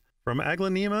beauties. From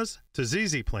aglaonemas to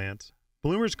ZZ plants,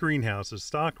 Bloomers Greenhouse is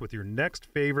stocked with your next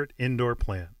favorite indoor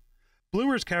plant.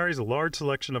 Bloomers carries a large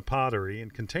selection of pottery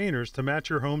and containers to match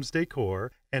your home's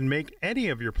decor and make any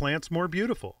of your plants more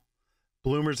beautiful.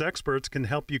 Bloomers experts can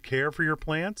help you care for your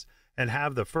plants and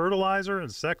have the fertilizer,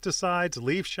 insecticides,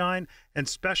 leaf shine, and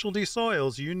specialty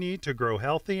soils you need to grow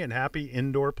healthy and happy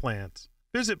indoor plants.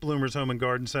 Visit Bloomers Home and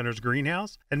Garden Center's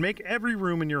greenhouse and make every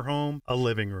room in your home a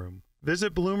living room.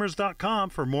 Visit bloomers.com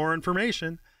for more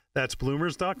information. That's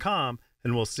bloomers.com,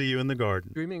 and we'll see you in the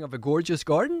garden. Dreaming of a gorgeous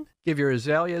garden? Give your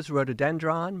azaleas,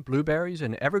 rhododendron, blueberries,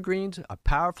 and evergreens a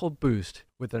powerful boost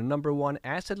with the #1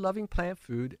 acid-loving plant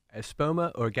food,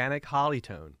 Espoma Organic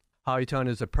Hollytone. Hollytone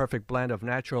is a perfect blend of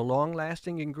natural,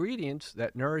 long-lasting ingredients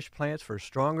that nourish plants for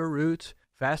stronger roots,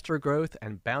 faster growth,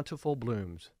 and bountiful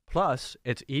blooms. Plus,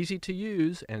 it's easy to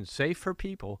use and safe for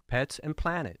people, pets, and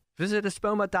planet. Visit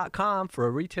espoma.com for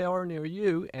a retailer near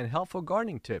you and helpful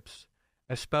gardening tips.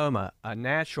 Espoma, a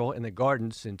natural in the garden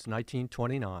since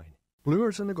 1929.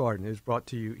 Bloomers in the Garden is brought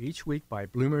to you each week by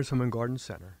Bloomers Home and Garden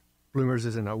Center. Bloomers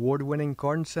is an award-winning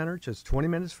garden center just 20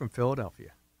 minutes from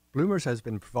Philadelphia. Bloomers has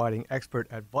been providing expert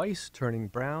advice turning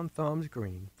brown thumbs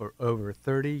green for over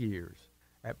 30 years.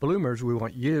 At Bloomers, we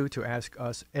want you to ask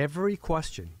us every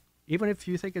question, even if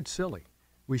you think it's silly.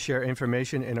 We share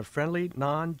information in a friendly,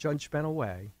 non-judgmental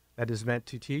way that is meant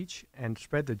to teach and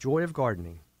spread the joy of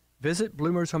gardening. Visit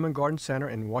Bloomers Home and Garden Center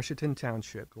in Washington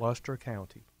Township, Gloucester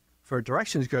County. For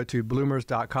directions, go to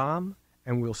bloomers.com,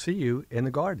 and we'll see you in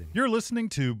the garden. You're listening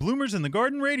to Bloomers in the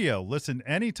Garden Radio. Listen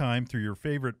anytime through your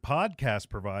favorite podcast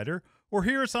provider or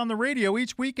hear us on the radio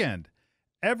each weekend.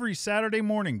 Every Saturday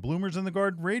morning, Bloomers in the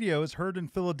Garden Radio is heard in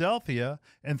Philadelphia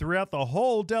and throughout the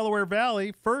whole Delaware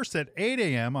Valley, first at 8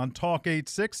 a.m. on Talk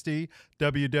 860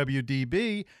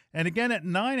 WWDB, and again at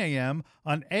 9 a.m.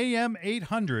 on AM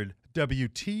 800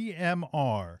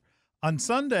 WTMR. On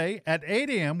Sunday at 8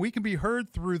 a.m., we can be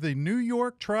heard through the New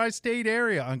York tri-state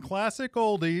area on Classic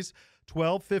Oldies,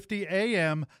 1250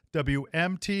 a.m.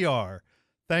 WMTR.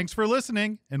 Thanks for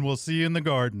listening, and we'll see you in the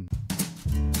garden.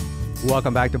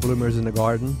 Welcome back to Bloomers in the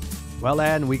Garden. Well,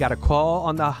 Len, we got a call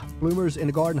on the Bloomers in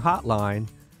the Garden hotline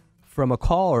from a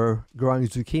caller growing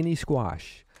zucchini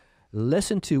squash.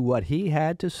 Listen to what he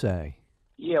had to say.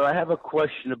 Yeah, I have a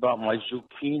question about my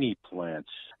zucchini plants.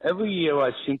 Every year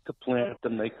I seem to plant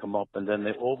them, they come up, and then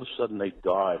all of a sudden they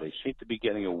die. They seem to be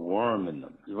getting a worm in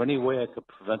them. Is there any way I could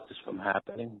prevent this from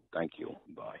happening? Thank you.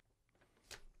 Bye.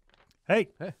 Hey,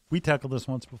 we tackled this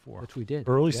once before. Which we did.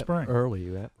 Early spring.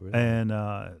 Early, yeah. Really. And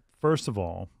first of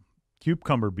all,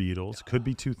 cucumber beetles could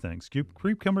be two things.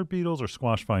 Cucumber beetles or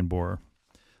squash vine borer.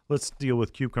 Let's deal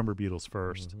with cucumber beetles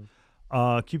first.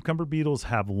 Cucumber beetles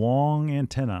have long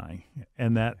antennae,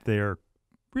 and that they're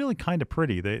really kind of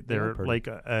pretty. They're pretty. Like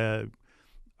a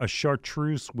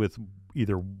chartreuse with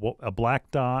either a black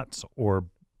dots or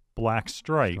black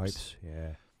stripes.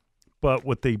 Yeah. But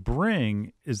what they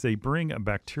bring is they bring a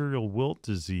bacterial wilt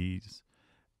disease,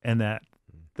 and that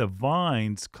the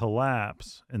vines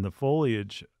collapse and the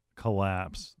foliage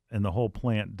collapse and the whole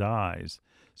plant dies.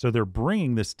 So they're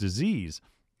bringing this disease,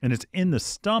 and it's in the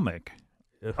stomach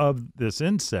of this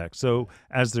insect. So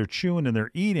as they're chewing and they're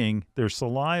eating, their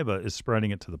saliva is spreading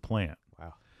it to the plant.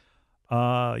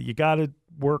 Wow. You got to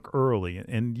work early,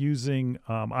 and using,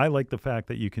 I like the fact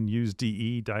that you can use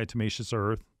DE, diatomaceous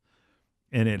earth,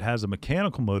 and it has a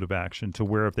mechanical mode of action to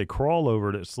where if they crawl over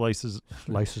it, it slices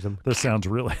them. This sounds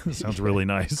really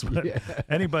nice. But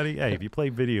anybody, hey, if you play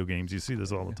video games, you see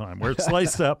this all the time, where it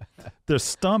slices up the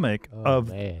stomach of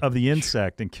the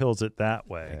insect and kills it that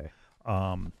way.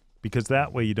 Because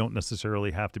that way you don't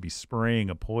necessarily have to be spraying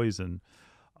a poison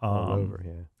all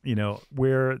over. You know,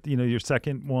 where your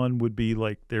second one would be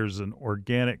like there's an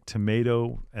organic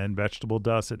tomato and vegetable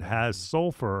dust. It has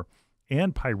sulfur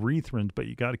and pyrethrins, but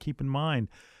you got to keep in mind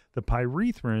the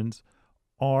pyrethrins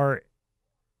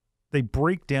they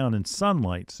break down in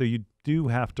sunlight, so you do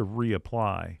have to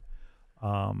reapply.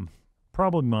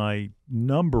 Probably my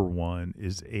number one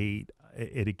is 8.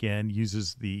 It again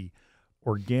uses the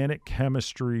organic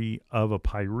chemistry of a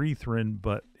pyrethrin,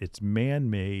 but it's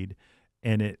man-made,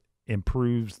 and it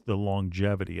improves the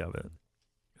longevity of it.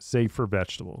 Safe for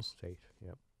vegetables. Safe,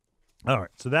 yep. All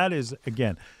right, so that is,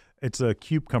 again, it's a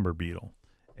cucumber beetle,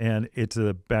 and it's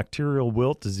a bacterial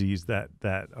wilt disease that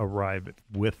arrive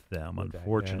with them.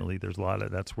 Unfortunately, there's a lot of,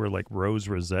 that's where like rose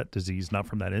rosette disease, not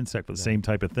from that insect, but the same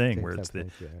type of thing, where it's the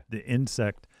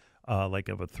insect like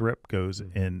if a thrip goes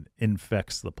and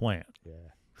infects the plant. Yeah.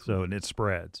 So, and it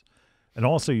spreads. And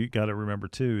also you got to remember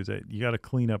too, is that you got to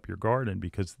clean up your garden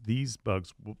because these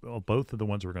bugs, both of the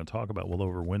ones we're going to talk about, will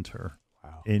overwinter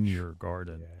in your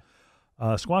garden.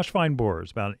 Yeah. Squash vine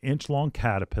borers, about an inch long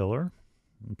caterpillar.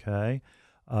 Okay.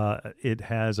 It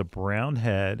has a brown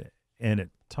head and it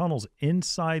tunnels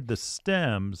inside the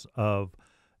stems of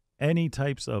any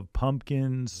types of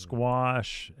pumpkins,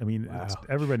 squash. I mean,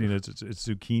 everybody knows it's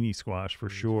zucchini squash for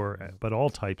sure, but all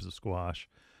types of squash.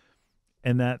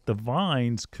 And that the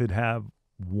vines could have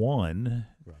one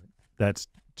that's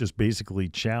just basically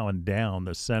chowing down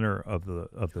the center of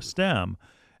the stem,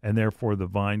 and therefore the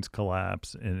vines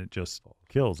collapse and it just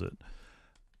kills it.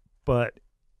 But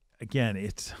again,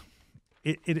 it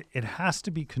has to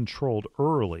be controlled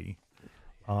early.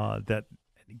 That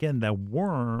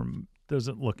worm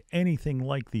doesn't look anything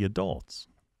like the adults,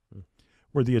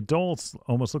 where the adults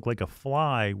almost look like a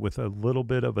fly with a little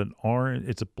bit of an orange.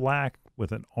 It's a black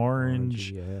with an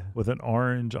orange, with an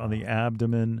orange on the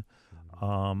abdomen.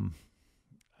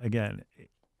 Again,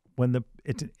 when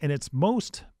it's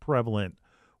most prevalent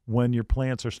when your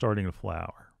plants are starting to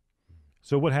flower.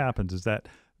 So what happens is that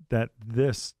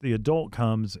the adult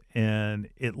comes and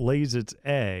it lays its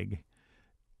egg,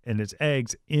 and its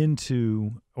eggs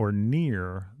into or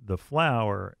near the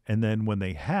flower, and then when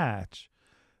they hatch,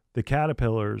 the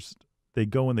caterpillars, they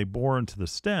go and they bore into the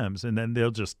stems, and then they'll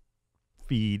just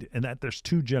feed, and that there's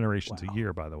 2 generations a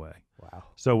year, by the way. Wow.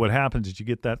 So what happens is you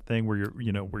get that thing where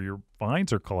where your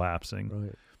vines are collapsing,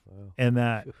 Right. Wow. and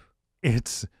that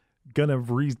it's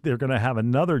they're gonna have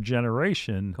another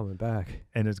generation Coming back.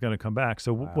 and it's gonna come back.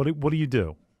 So what do you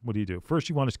do? What do you do? First,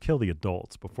 you want to kill the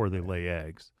adults before they lay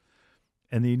eggs,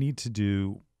 and you need to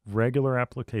do regular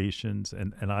applications.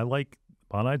 And I like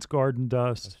Bonite's Garden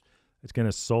Dust. It's going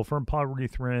to sulfur and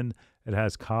pyrethrin. It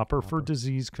has copper for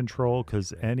disease control,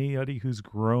 because anybody who's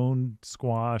grown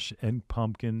squash and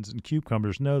pumpkins and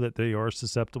cucumbers know that they are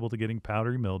susceptible to getting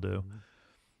powdery mildew.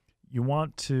 You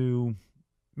want to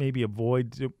maybe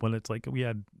avoid it when it's like we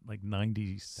had like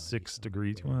 96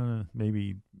 degrees. You want to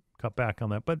maybe cut back on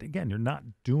that. But again, you're not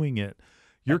doing it.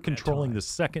 You're controlling the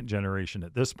second generation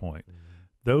at this point.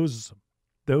 Those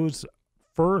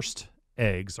first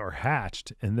eggs are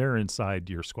hatched and they're inside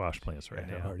your squash plants right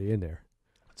now. They're already in there.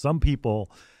 Some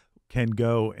people can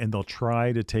go and they'll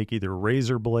try to take either a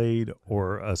razor blade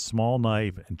or a small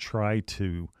knife and try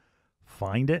to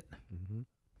find it.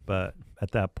 But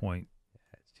at that point,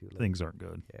 It's too late. things aren't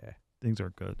good. Yeah. Things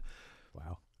aren't good.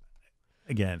 Wow.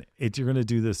 Again, you're going to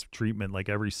do this treatment like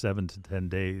every 7 to 10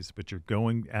 days, but you're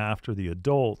going after the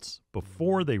adults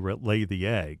before they lay the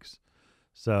eggs.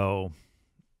 So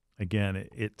again,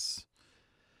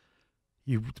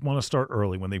 you want to start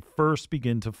early when they first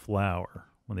begin to flower.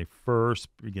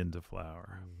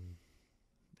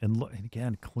 And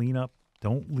again, clean up.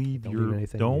 Don't leave your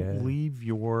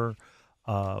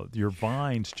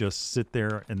vines just sit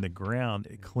there in the ground.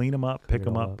 Clean them up, pick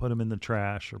them up, put them in the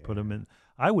trash, or put them in.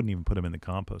 I wouldn't even put them in the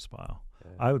compost pile.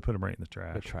 I would put them right in the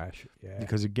trash. The trash. Yeah.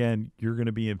 Because again, you're going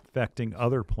to be infecting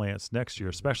other plants next year,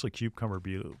 especially cucumber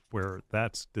beetle, where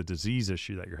that's the disease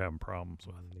issue that you're having problems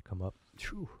with. They come up.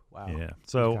 Whew, wow. Yeah. These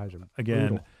So guys are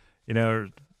again, brutal.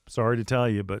 sorry to tell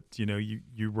you, but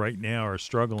you right now are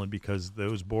struggling because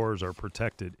those borers are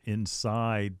protected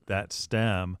inside that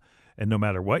stem, and no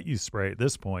matter what you spray at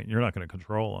this point, you're not going to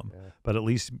control them. Yeah. But at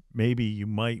least maybe you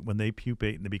might, when they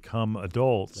pupate and they become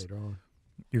adults, Later on.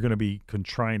 you're going to be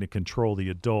trying to control the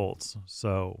adults.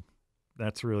 So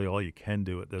that's really all you can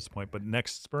do at this point. But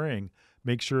next spring,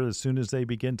 make sure as soon as they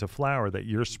begin to flower that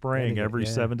you're spraying every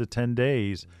 7 to 10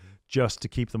 days just to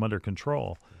keep them under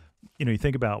control. You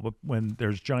think about when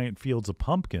there's giant fields of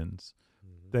pumpkins,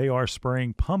 they are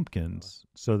spraying pumpkins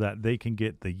so that they can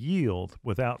get the yield.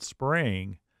 Without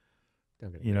spraying,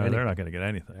 they're not going to get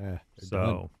anything. Yeah,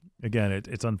 so again,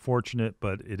 it's unfortunate,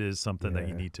 but it is something that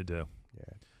you need to do.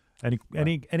 Yeah.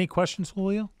 Any questions,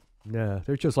 Julio? No,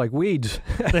 they're just like weeds.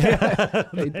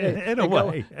 In a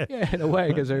way,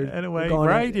 because they're in a way, gone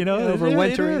right?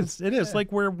 overwintering. It is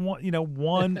like where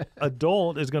one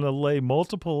adult is going to lay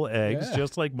multiple eggs,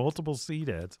 just like multiple seed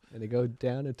heads, and they go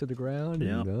down into the ground.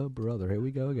 Yeah. And, oh, brother, here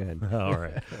we go again. All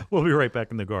right, we'll be right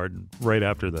back in the garden right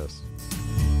after this.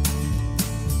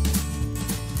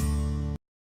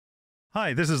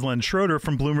 Hi, this is Len Schroeder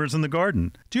from Bloomers in the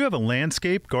Garden. Do you have a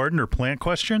landscape, garden, or plant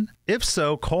question? If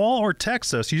so, call or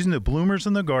text us using the Bloomers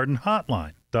in the Garden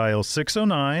hotline. Dial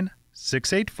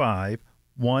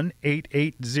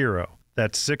 609-685-1880.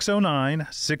 That's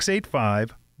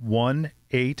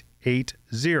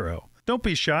 609-685-1880. Don't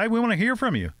be shy. We want to hear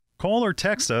from you. Call or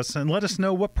text us and let us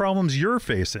know what problems you're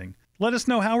facing. Let us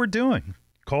know how we're doing.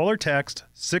 Call or text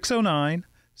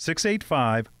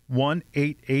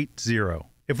 609-685-1880.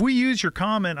 If we use your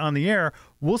comment on the air,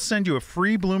 we'll send you a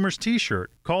free Bloomers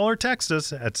t-shirt. Call or text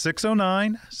us at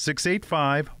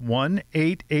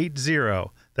 609-685-1880.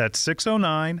 That's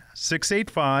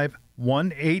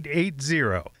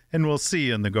 609-685-1880. And we'll see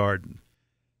you in the garden.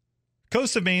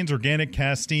 Coast of Maine's Organic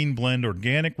Castine Blend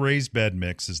Organic Raised Bed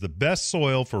Mix is the best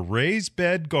soil for raised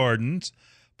bed gardens,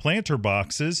 planter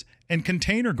boxes, and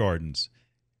container gardens.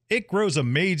 It grows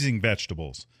amazing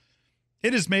vegetables.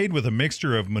 It is made with a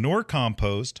mixture of manure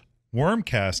compost, worm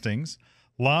castings,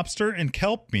 lobster and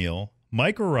kelp meal,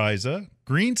 mycorrhiza,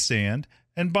 green sand,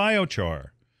 and biochar.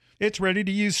 It's ready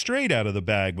to use straight out of the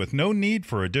bag with no need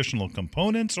for additional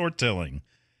components or tilling.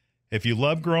 If you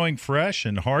love growing fresh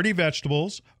and hearty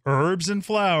vegetables, herbs, and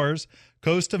flowers,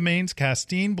 Coast of Maine's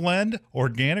Castine Blend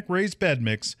Organic Raised Bed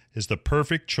Mix is the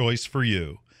perfect choice for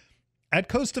you. At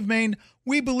Coast of Maine,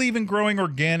 we believe in growing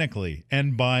organically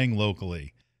and buying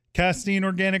locally. Castine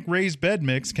Organic Raised Bed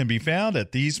Mix can be found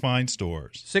at these fine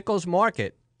stores. Sickles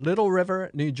Market, Little River,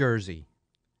 New Jersey.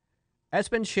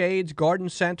 Espen Shades Garden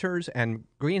Centers and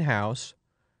Greenhouse,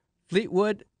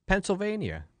 Fleetwood,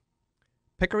 Pennsylvania.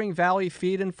 Pickering Valley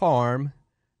Feed and Farm,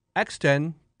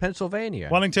 Exton, Pennsylvania.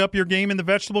 Wanting to up your game in the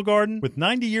vegetable garden? With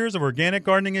 90 years of organic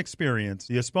gardening experience,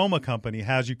 the Espoma Company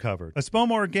has you covered.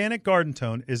 Espoma Organic Garden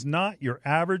Tone is not your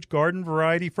average garden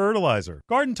variety fertilizer.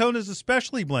 Garden Tone is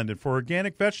especially blended for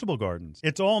organic vegetable gardens.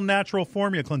 Its all-natural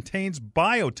formula contains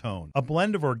Biotone, a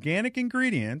blend of organic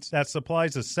ingredients that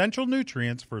supplies essential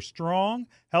nutrients for strong,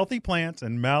 healthy plants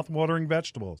and mouth-watering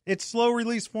vegetables. Its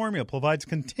slow-release formula provides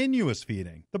continuous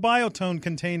feeding. The Biotone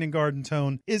contained in Garden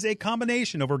Tone is a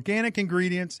combination of organic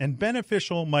ingredients and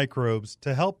beneficial microbes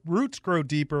to help roots grow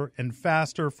deeper and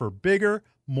faster for bigger,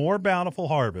 more bountiful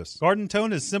harvests. Garden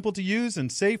Tone is simple to use and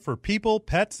safe for people,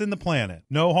 pets, and the planet.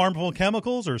 No harmful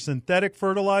chemicals or synthetic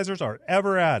fertilizers are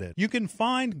ever added. You can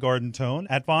find Garden Tone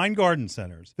at fine garden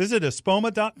centers. Visit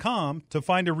espoma.com to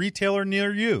find a retailer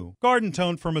near you. Garden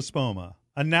Tone from Espoma,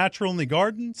 a natural in the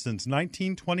garden since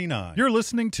 1929. You're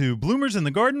listening to Bloomers in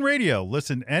the Garden Radio.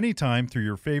 Listen anytime through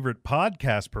your favorite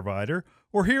podcast provider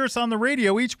or hear us on the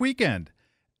radio each weekend.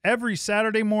 Every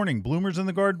Saturday morning, Bloomers in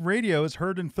the Garden Radio is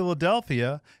heard in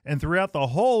Philadelphia and throughout the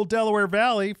whole Delaware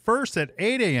Valley, first at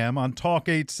 8 a.m. on Talk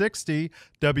 860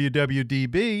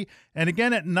 WWDB, and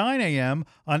again at 9 a.m.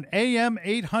 on AM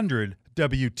 800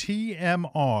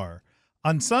 WTMR.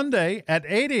 On Sunday at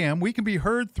 8 a.m., we can be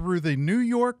heard through the New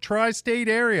York tri-state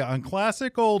area on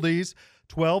Classic Oldies,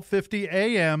 1250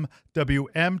 a.m.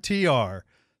 WMTR.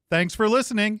 Thanks for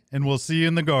listening, and we'll see you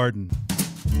in the garden.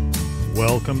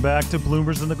 Welcome back to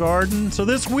Bloomers in the Garden. So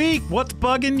this week, what's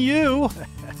bugging you?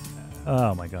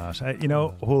 Oh, my gosh.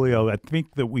 Julio, I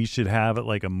think that we should have it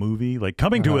like a movie, like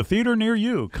coming to a theater near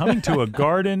you, coming to a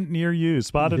garden near you,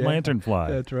 Spotted Lanternfly.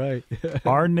 That's right.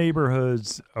 Our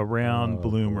neighborhoods around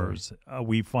Bloomers,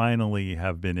 we finally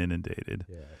have been inundated.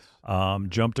 Yes.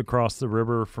 Jumped across the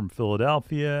river from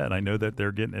Philadelphia, and I know that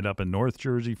they're getting it up in North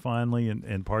Jersey finally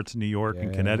and parts of New York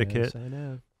and Connecticut. Yes, I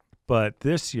know. But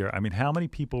this year, I mean, how many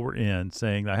people were in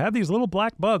saying, I have these little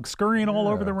black bugs scurrying all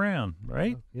over the ground,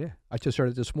 right? Yeah. I just heard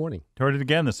it this morning. Heard it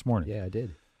again this morning. Yeah, I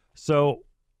did. So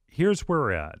here's where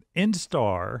we're at.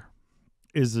 Instar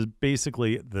is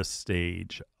basically the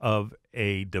stage of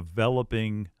a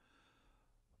developing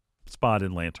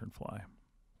spotted lanternfly.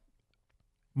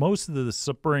 Most of the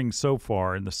spring so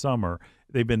far in the summer,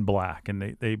 they've been black,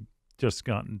 and they've just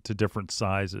gotten to different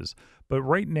sizes. But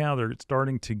right now they're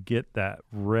starting to get that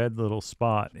red little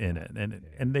spot in it.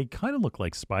 And they kind of look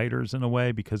like spiders in a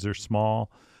way because they're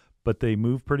small, but they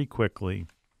move pretty quickly.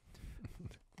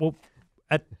 Well,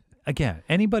 again,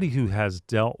 anybody who has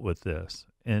dealt with this,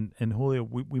 and Julio,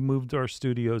 we moved, our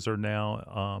studios are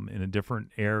now in a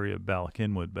different area of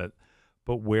Ballackinwood, but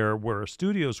where our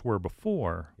studios were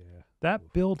before,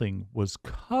 that building was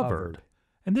covered.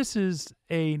 And this is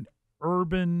an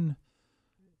urban,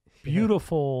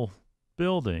 beautiful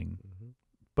building,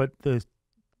 but the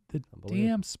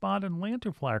damn spotted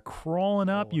lanternfly are crawling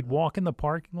up. You'd walk in the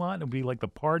parking lot, and it would be like the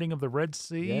parting of the Red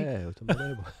Sea. Yeah, it was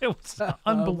unbelievable. It was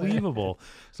unbelievable.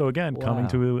 So again, coming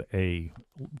to a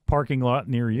parking lot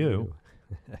near you.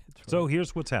 So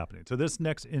here's what's happening. So this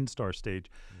next Instar stage,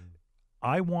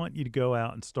 I want you to go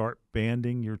out and start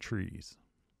banding your trees.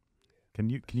 Can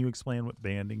you explain what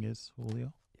banding is,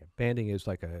 Julio? Yeah, banding is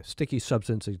like a sticky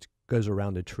substance that goes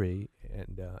around the tree,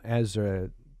 and as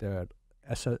the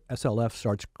SLF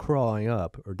starts crawling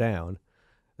up or down,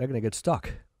 they're going to get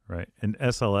stuck. Right. And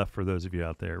SLF, for those of you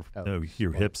out there,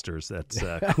 you're hipsters. That's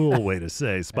a cool way to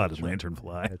say spotted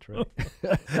lanternfly. That's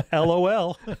right.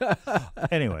 LOL.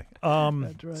 Anyway,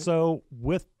 That's right. so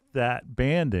with that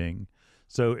banding,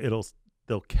 so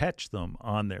they'll catch them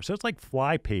on there. So it's like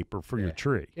fly paper for your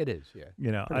tree. It is, yeah.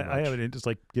 You know, Pretty I have much. it just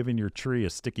like giving your tree a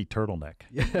sticky turtleneck.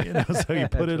 Yeah. You know, so you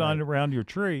put That's it on right. around your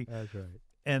tree, That's right.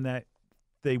 and that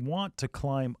they want to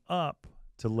climb up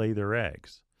to lay their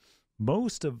eggs.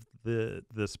 Most of the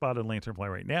spotted lanternfly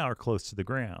right now are close to the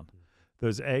ground.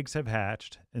 Those eggs have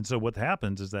hatched, and so what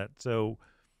happens is that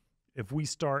if we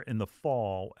start in the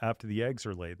fall after the eggs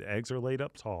are laid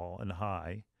up tall and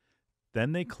high,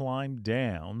 then they climb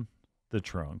down the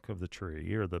trunk of the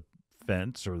tree or the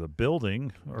fence or the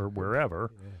building or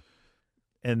wherever,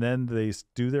 and then they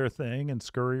do their thing and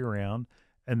scurry around.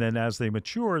 And then as they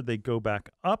mature, they go back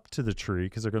up to the tree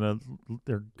because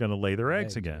they're gonna lay their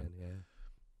eggs again. Yeah.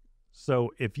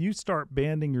 So if you start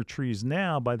banding your trees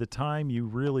now, by the time you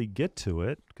really get to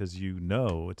it, because you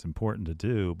know it's important to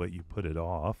do, but you put it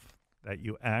off, that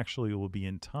you actually will be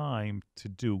in time to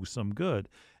do some good,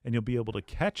 and you'll be able to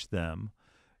catch them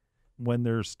when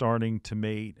they're starting to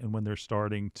mate and when they're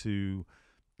starting to,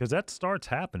 because that starts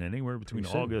happening anywhere between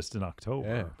August and October.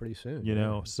 Yeah, pretty soon. You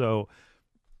know, so,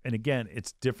 and again,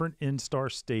 it's different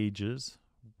instar stages.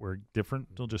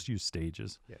 They'll just use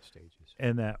stages. Yeah, stages.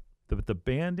 And that the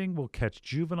banding will catch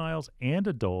juveniles and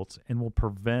adults and will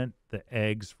prevent the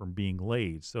eggs from being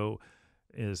laid. So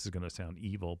this is going to sound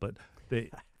evil, but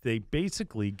they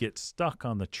basically get stuck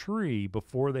on the tree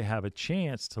before they have a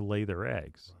chance to lay their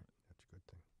eggs. Right. That's a good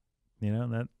thing. You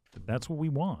know, that's what we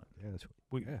want. Yeah, that's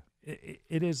what,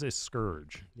 It is a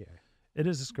scourge. Yeah. It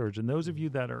is a scourge. And those of you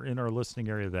that are in our listening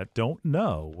area that don't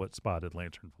know what spotted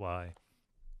lanternfly,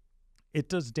 it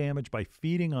does damage by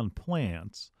feeding on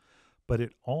plants, but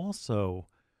it also,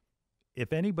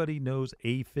 if anybody knows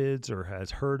aphids or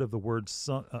has heard of the word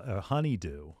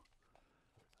honeydew,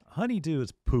 honeydew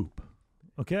is poop,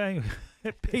 okay?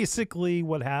 Basically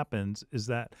what happens is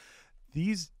that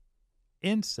these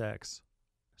insects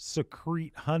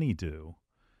secrete honeydew,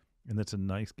 and that's a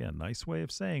nice way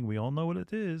of saying we all know what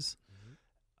it is.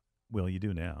 Well, you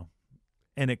do now.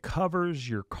 And it covers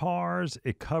your cars.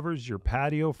 It covers your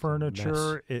patio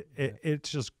furniture. It's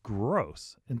just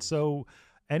gross. And so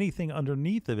anything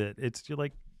underneath of it, it's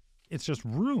just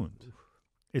ruined.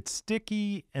 It's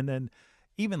sticky, and then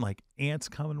even like ants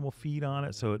come and will feed on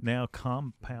it. So it now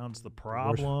compounds the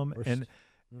problem. Worse. And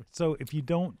so if you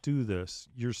don't do this,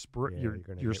 you're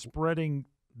spreading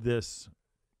this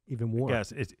even more.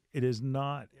 Yes, it is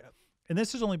not. And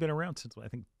this has only been around since I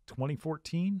think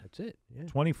 2014. That's it. Yeah.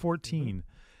 2014.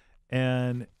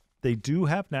 And they do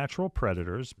have natural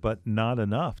predators, but not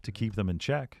enough to keep them in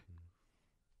check.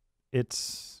 It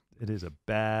is a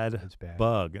bad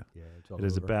bug. Yeah, it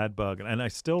is a bad bug. And I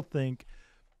still think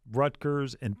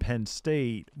Rutgers and Penn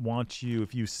State want you,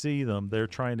 if you see them, they're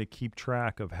trying to keep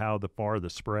track of how far the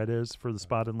spread is for the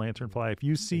spotted lanternfly. If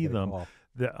you see them,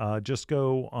 just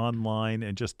go online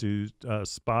and just do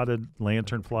spotted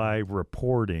lanternfly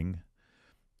reporting,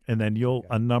 and then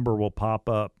a number will pop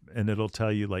up, and it'll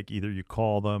tell you, like, either you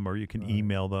call them or you can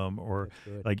email them, or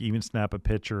like even snap a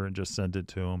picture and just send it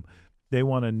to them. They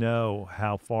want to know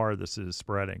how far this is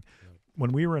spreading.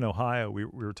 When we were in Ohio, we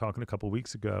were talking a couple of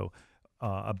weeks ago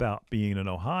about being in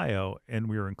Ohio, and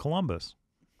we were in Columbus.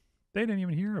 They didn't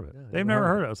even hear of it. They've never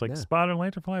heard of it. I was like, spotted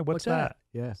lanternfly? What's that?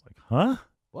 Yeah. It's like, huh?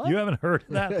 What? You haven't heard of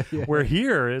that? Yeah. We're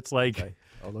here. It's like,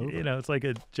 all over. you know, it's like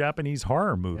a Japanese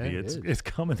horror movie. Yeah, it's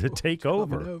coming to take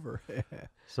over.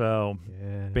 So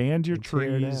band your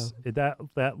trees.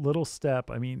 That little step.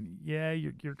 I mean, yeah,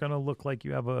 you're going to look like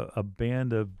you have a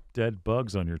band of dead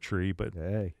bugs on your tree, but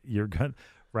you're going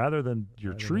rather than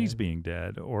your trees being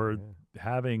dead or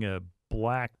having a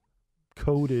black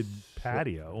coated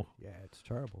patio. Yeah, it's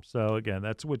terrible. So again,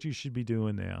 that's what you should be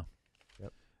doing now.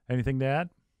 Yep. Anything to add?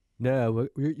 No,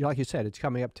 like you said, it's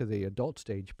coming up to the adult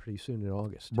stage pretty soon in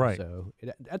August. Right. So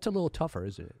that's a little tougher,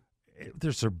 isn't it?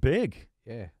 They're big.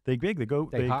 Yeah. They big. They go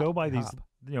by these. Hop.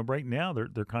 You know, right now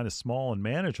they're kind of small and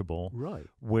manageable. Right.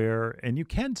 And you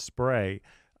can spray.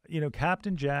 You know,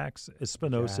 Captain Jack's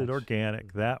spinosad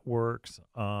organic that works.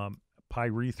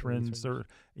 Pyrethrins, or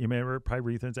you remember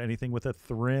pyrethrins? Anything with a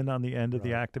thrin on the end of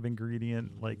the active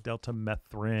ingredient, like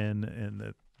deltamethrin,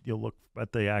 and you'll look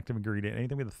at the active ingredient.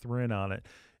 Anything with a thrin on it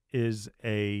is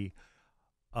a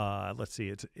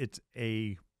it's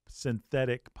a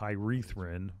synthetic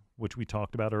pyrethrin, which we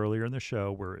talked about earlier in the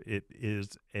show, where it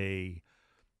is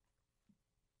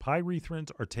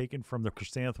pyrethrins are taken from the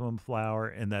chrysanthemum flower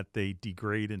and that they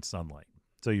degrade in sunlight.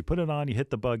 So you put it on, you hit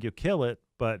the bug, you kill it,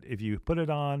 But if you put it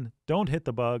on, don't hit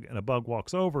the bug, and a bug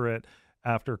walks over it,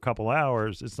 after a couple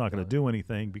hours, it's not going to do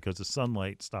anything because the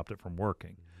sunlight stopped it from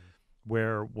working.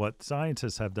 Where what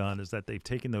scientists have done is that they've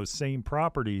taken those same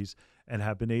properties and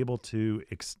have been able to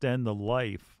extend the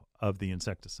life of the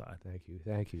insecticide.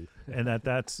 Thank you. And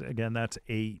that's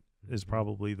 8 is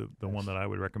probably the one that I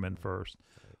would recommend first.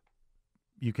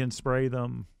 You can spray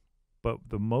them, but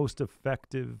the most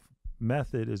effective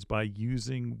method is by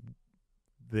using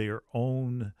their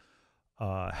own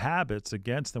habits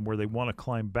against them, where they want to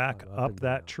climb back up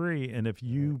that tree. And if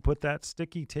you put that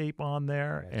sticky tape on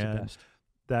there, and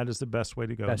that is the best way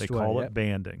to go. They call it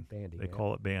banding. They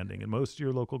call it banding. And most of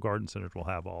your local garden centers will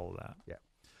have all of that. Yeah.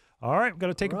 All right, we've got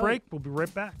to take a break. We'll be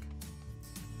right back.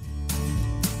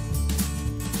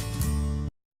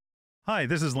 Hi,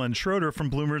 this is Len Schroeder from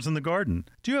Bloomers in the Garden.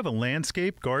 Do you have a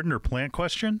landscape, garden, or plant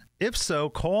question? If so,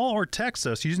 call or text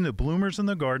us using the Bloomers in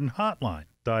the Garden hotline.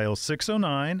 Dial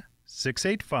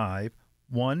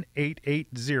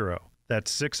 609-685-1880.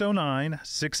 That's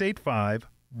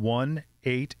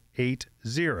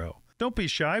 609-685-1880. Don't be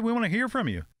shy. We want to hear from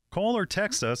you. Call or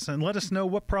text us and let us know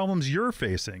what problems you're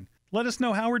facing. Let us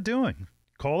know how we're doing.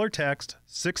 Call or text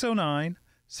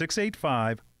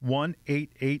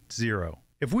 609-685-1880.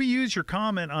 If we use your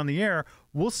comment on the air,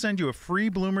 we'll send you a free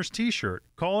Bloomers t-shirt.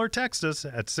 Call or text us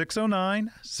at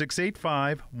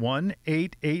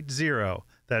 609-685-1880.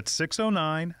 That's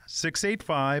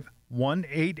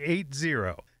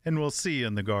 609-685-1880. And we'll see you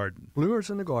in the garden. Bloomers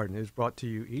in the Garden is brought to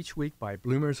you each week by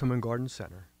Bloomers Home and Garden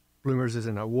Center. Bloomers is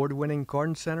an award-winning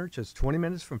garden center just 20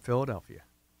 minutes from Philadelphia.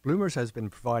 Bloomers has been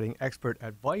providing expert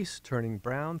advice turning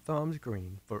brown thumbs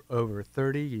green for over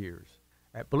 30 years.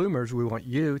 At Bloomers, we want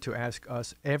you to ask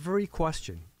us every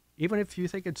question, even if you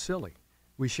think it's silly.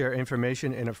 We share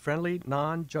information in a friendly,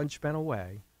 non-judgmental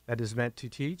way that is meant to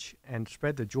teach and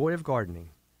spread the joy of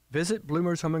gardening. Visit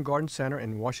Bloomers Home and Garden Center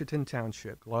in Washington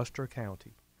Township, Gloucester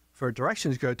County. For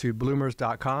directions, go to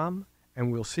bloomers.com,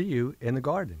 and we'll see you in the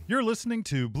garden. You're listening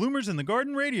to Bloomers in the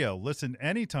Garden Radio. Listen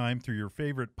anytime through your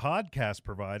favorite podcast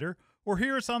provider, or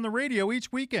hear us on the radio each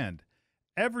weekend.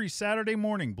 Every Saturday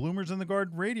morning, Bloomers in the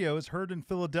Garden Radio is heard in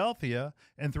Philadelphia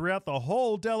and throughout the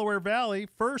whole Delaware Valley,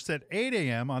 first at 8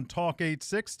 a.m. on Talk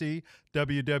 860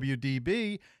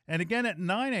 WWDB, and again at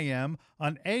 9 a.m.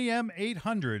 on AM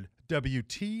 800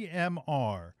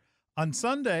 WTMR. On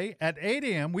Sunday at 8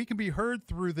 a.m., we can be heard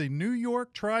through the New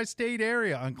York tri-state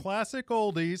area on Classic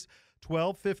Oldies,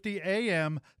 1250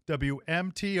 a.m.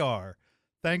 WMTR.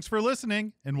 Thanks for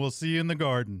listening, and we'll see you in the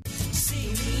garden.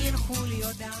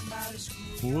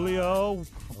 Julio,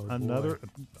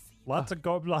 lots of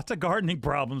gardening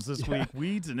problems this week.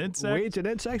 Weeds and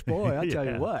insects. Boy, I'll tell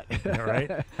you what. All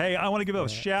right. Hey, I want to give a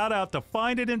shout out to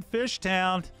Find It in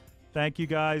Fishtown. Thank you,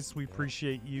 guys. We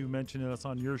appreciate you mentioning us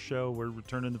on your show. We're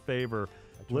returning the favor.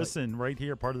 Listen, right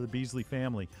here, part of the Beasley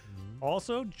family.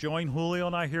 Also, join Julio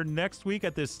and I here next week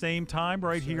at this same time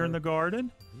right here in the garden.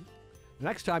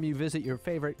 Next time you visit your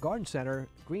favorite garden center,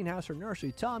 greenhouse, or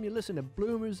nursery, tell them you listen to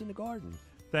Bloomers in the Garden.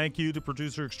 Thank you to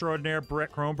producer extraordinaire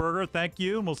Brett Kronberger. Thank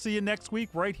you, and we'll see you next week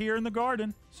right here in the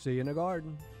garden. See you in the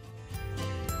garden.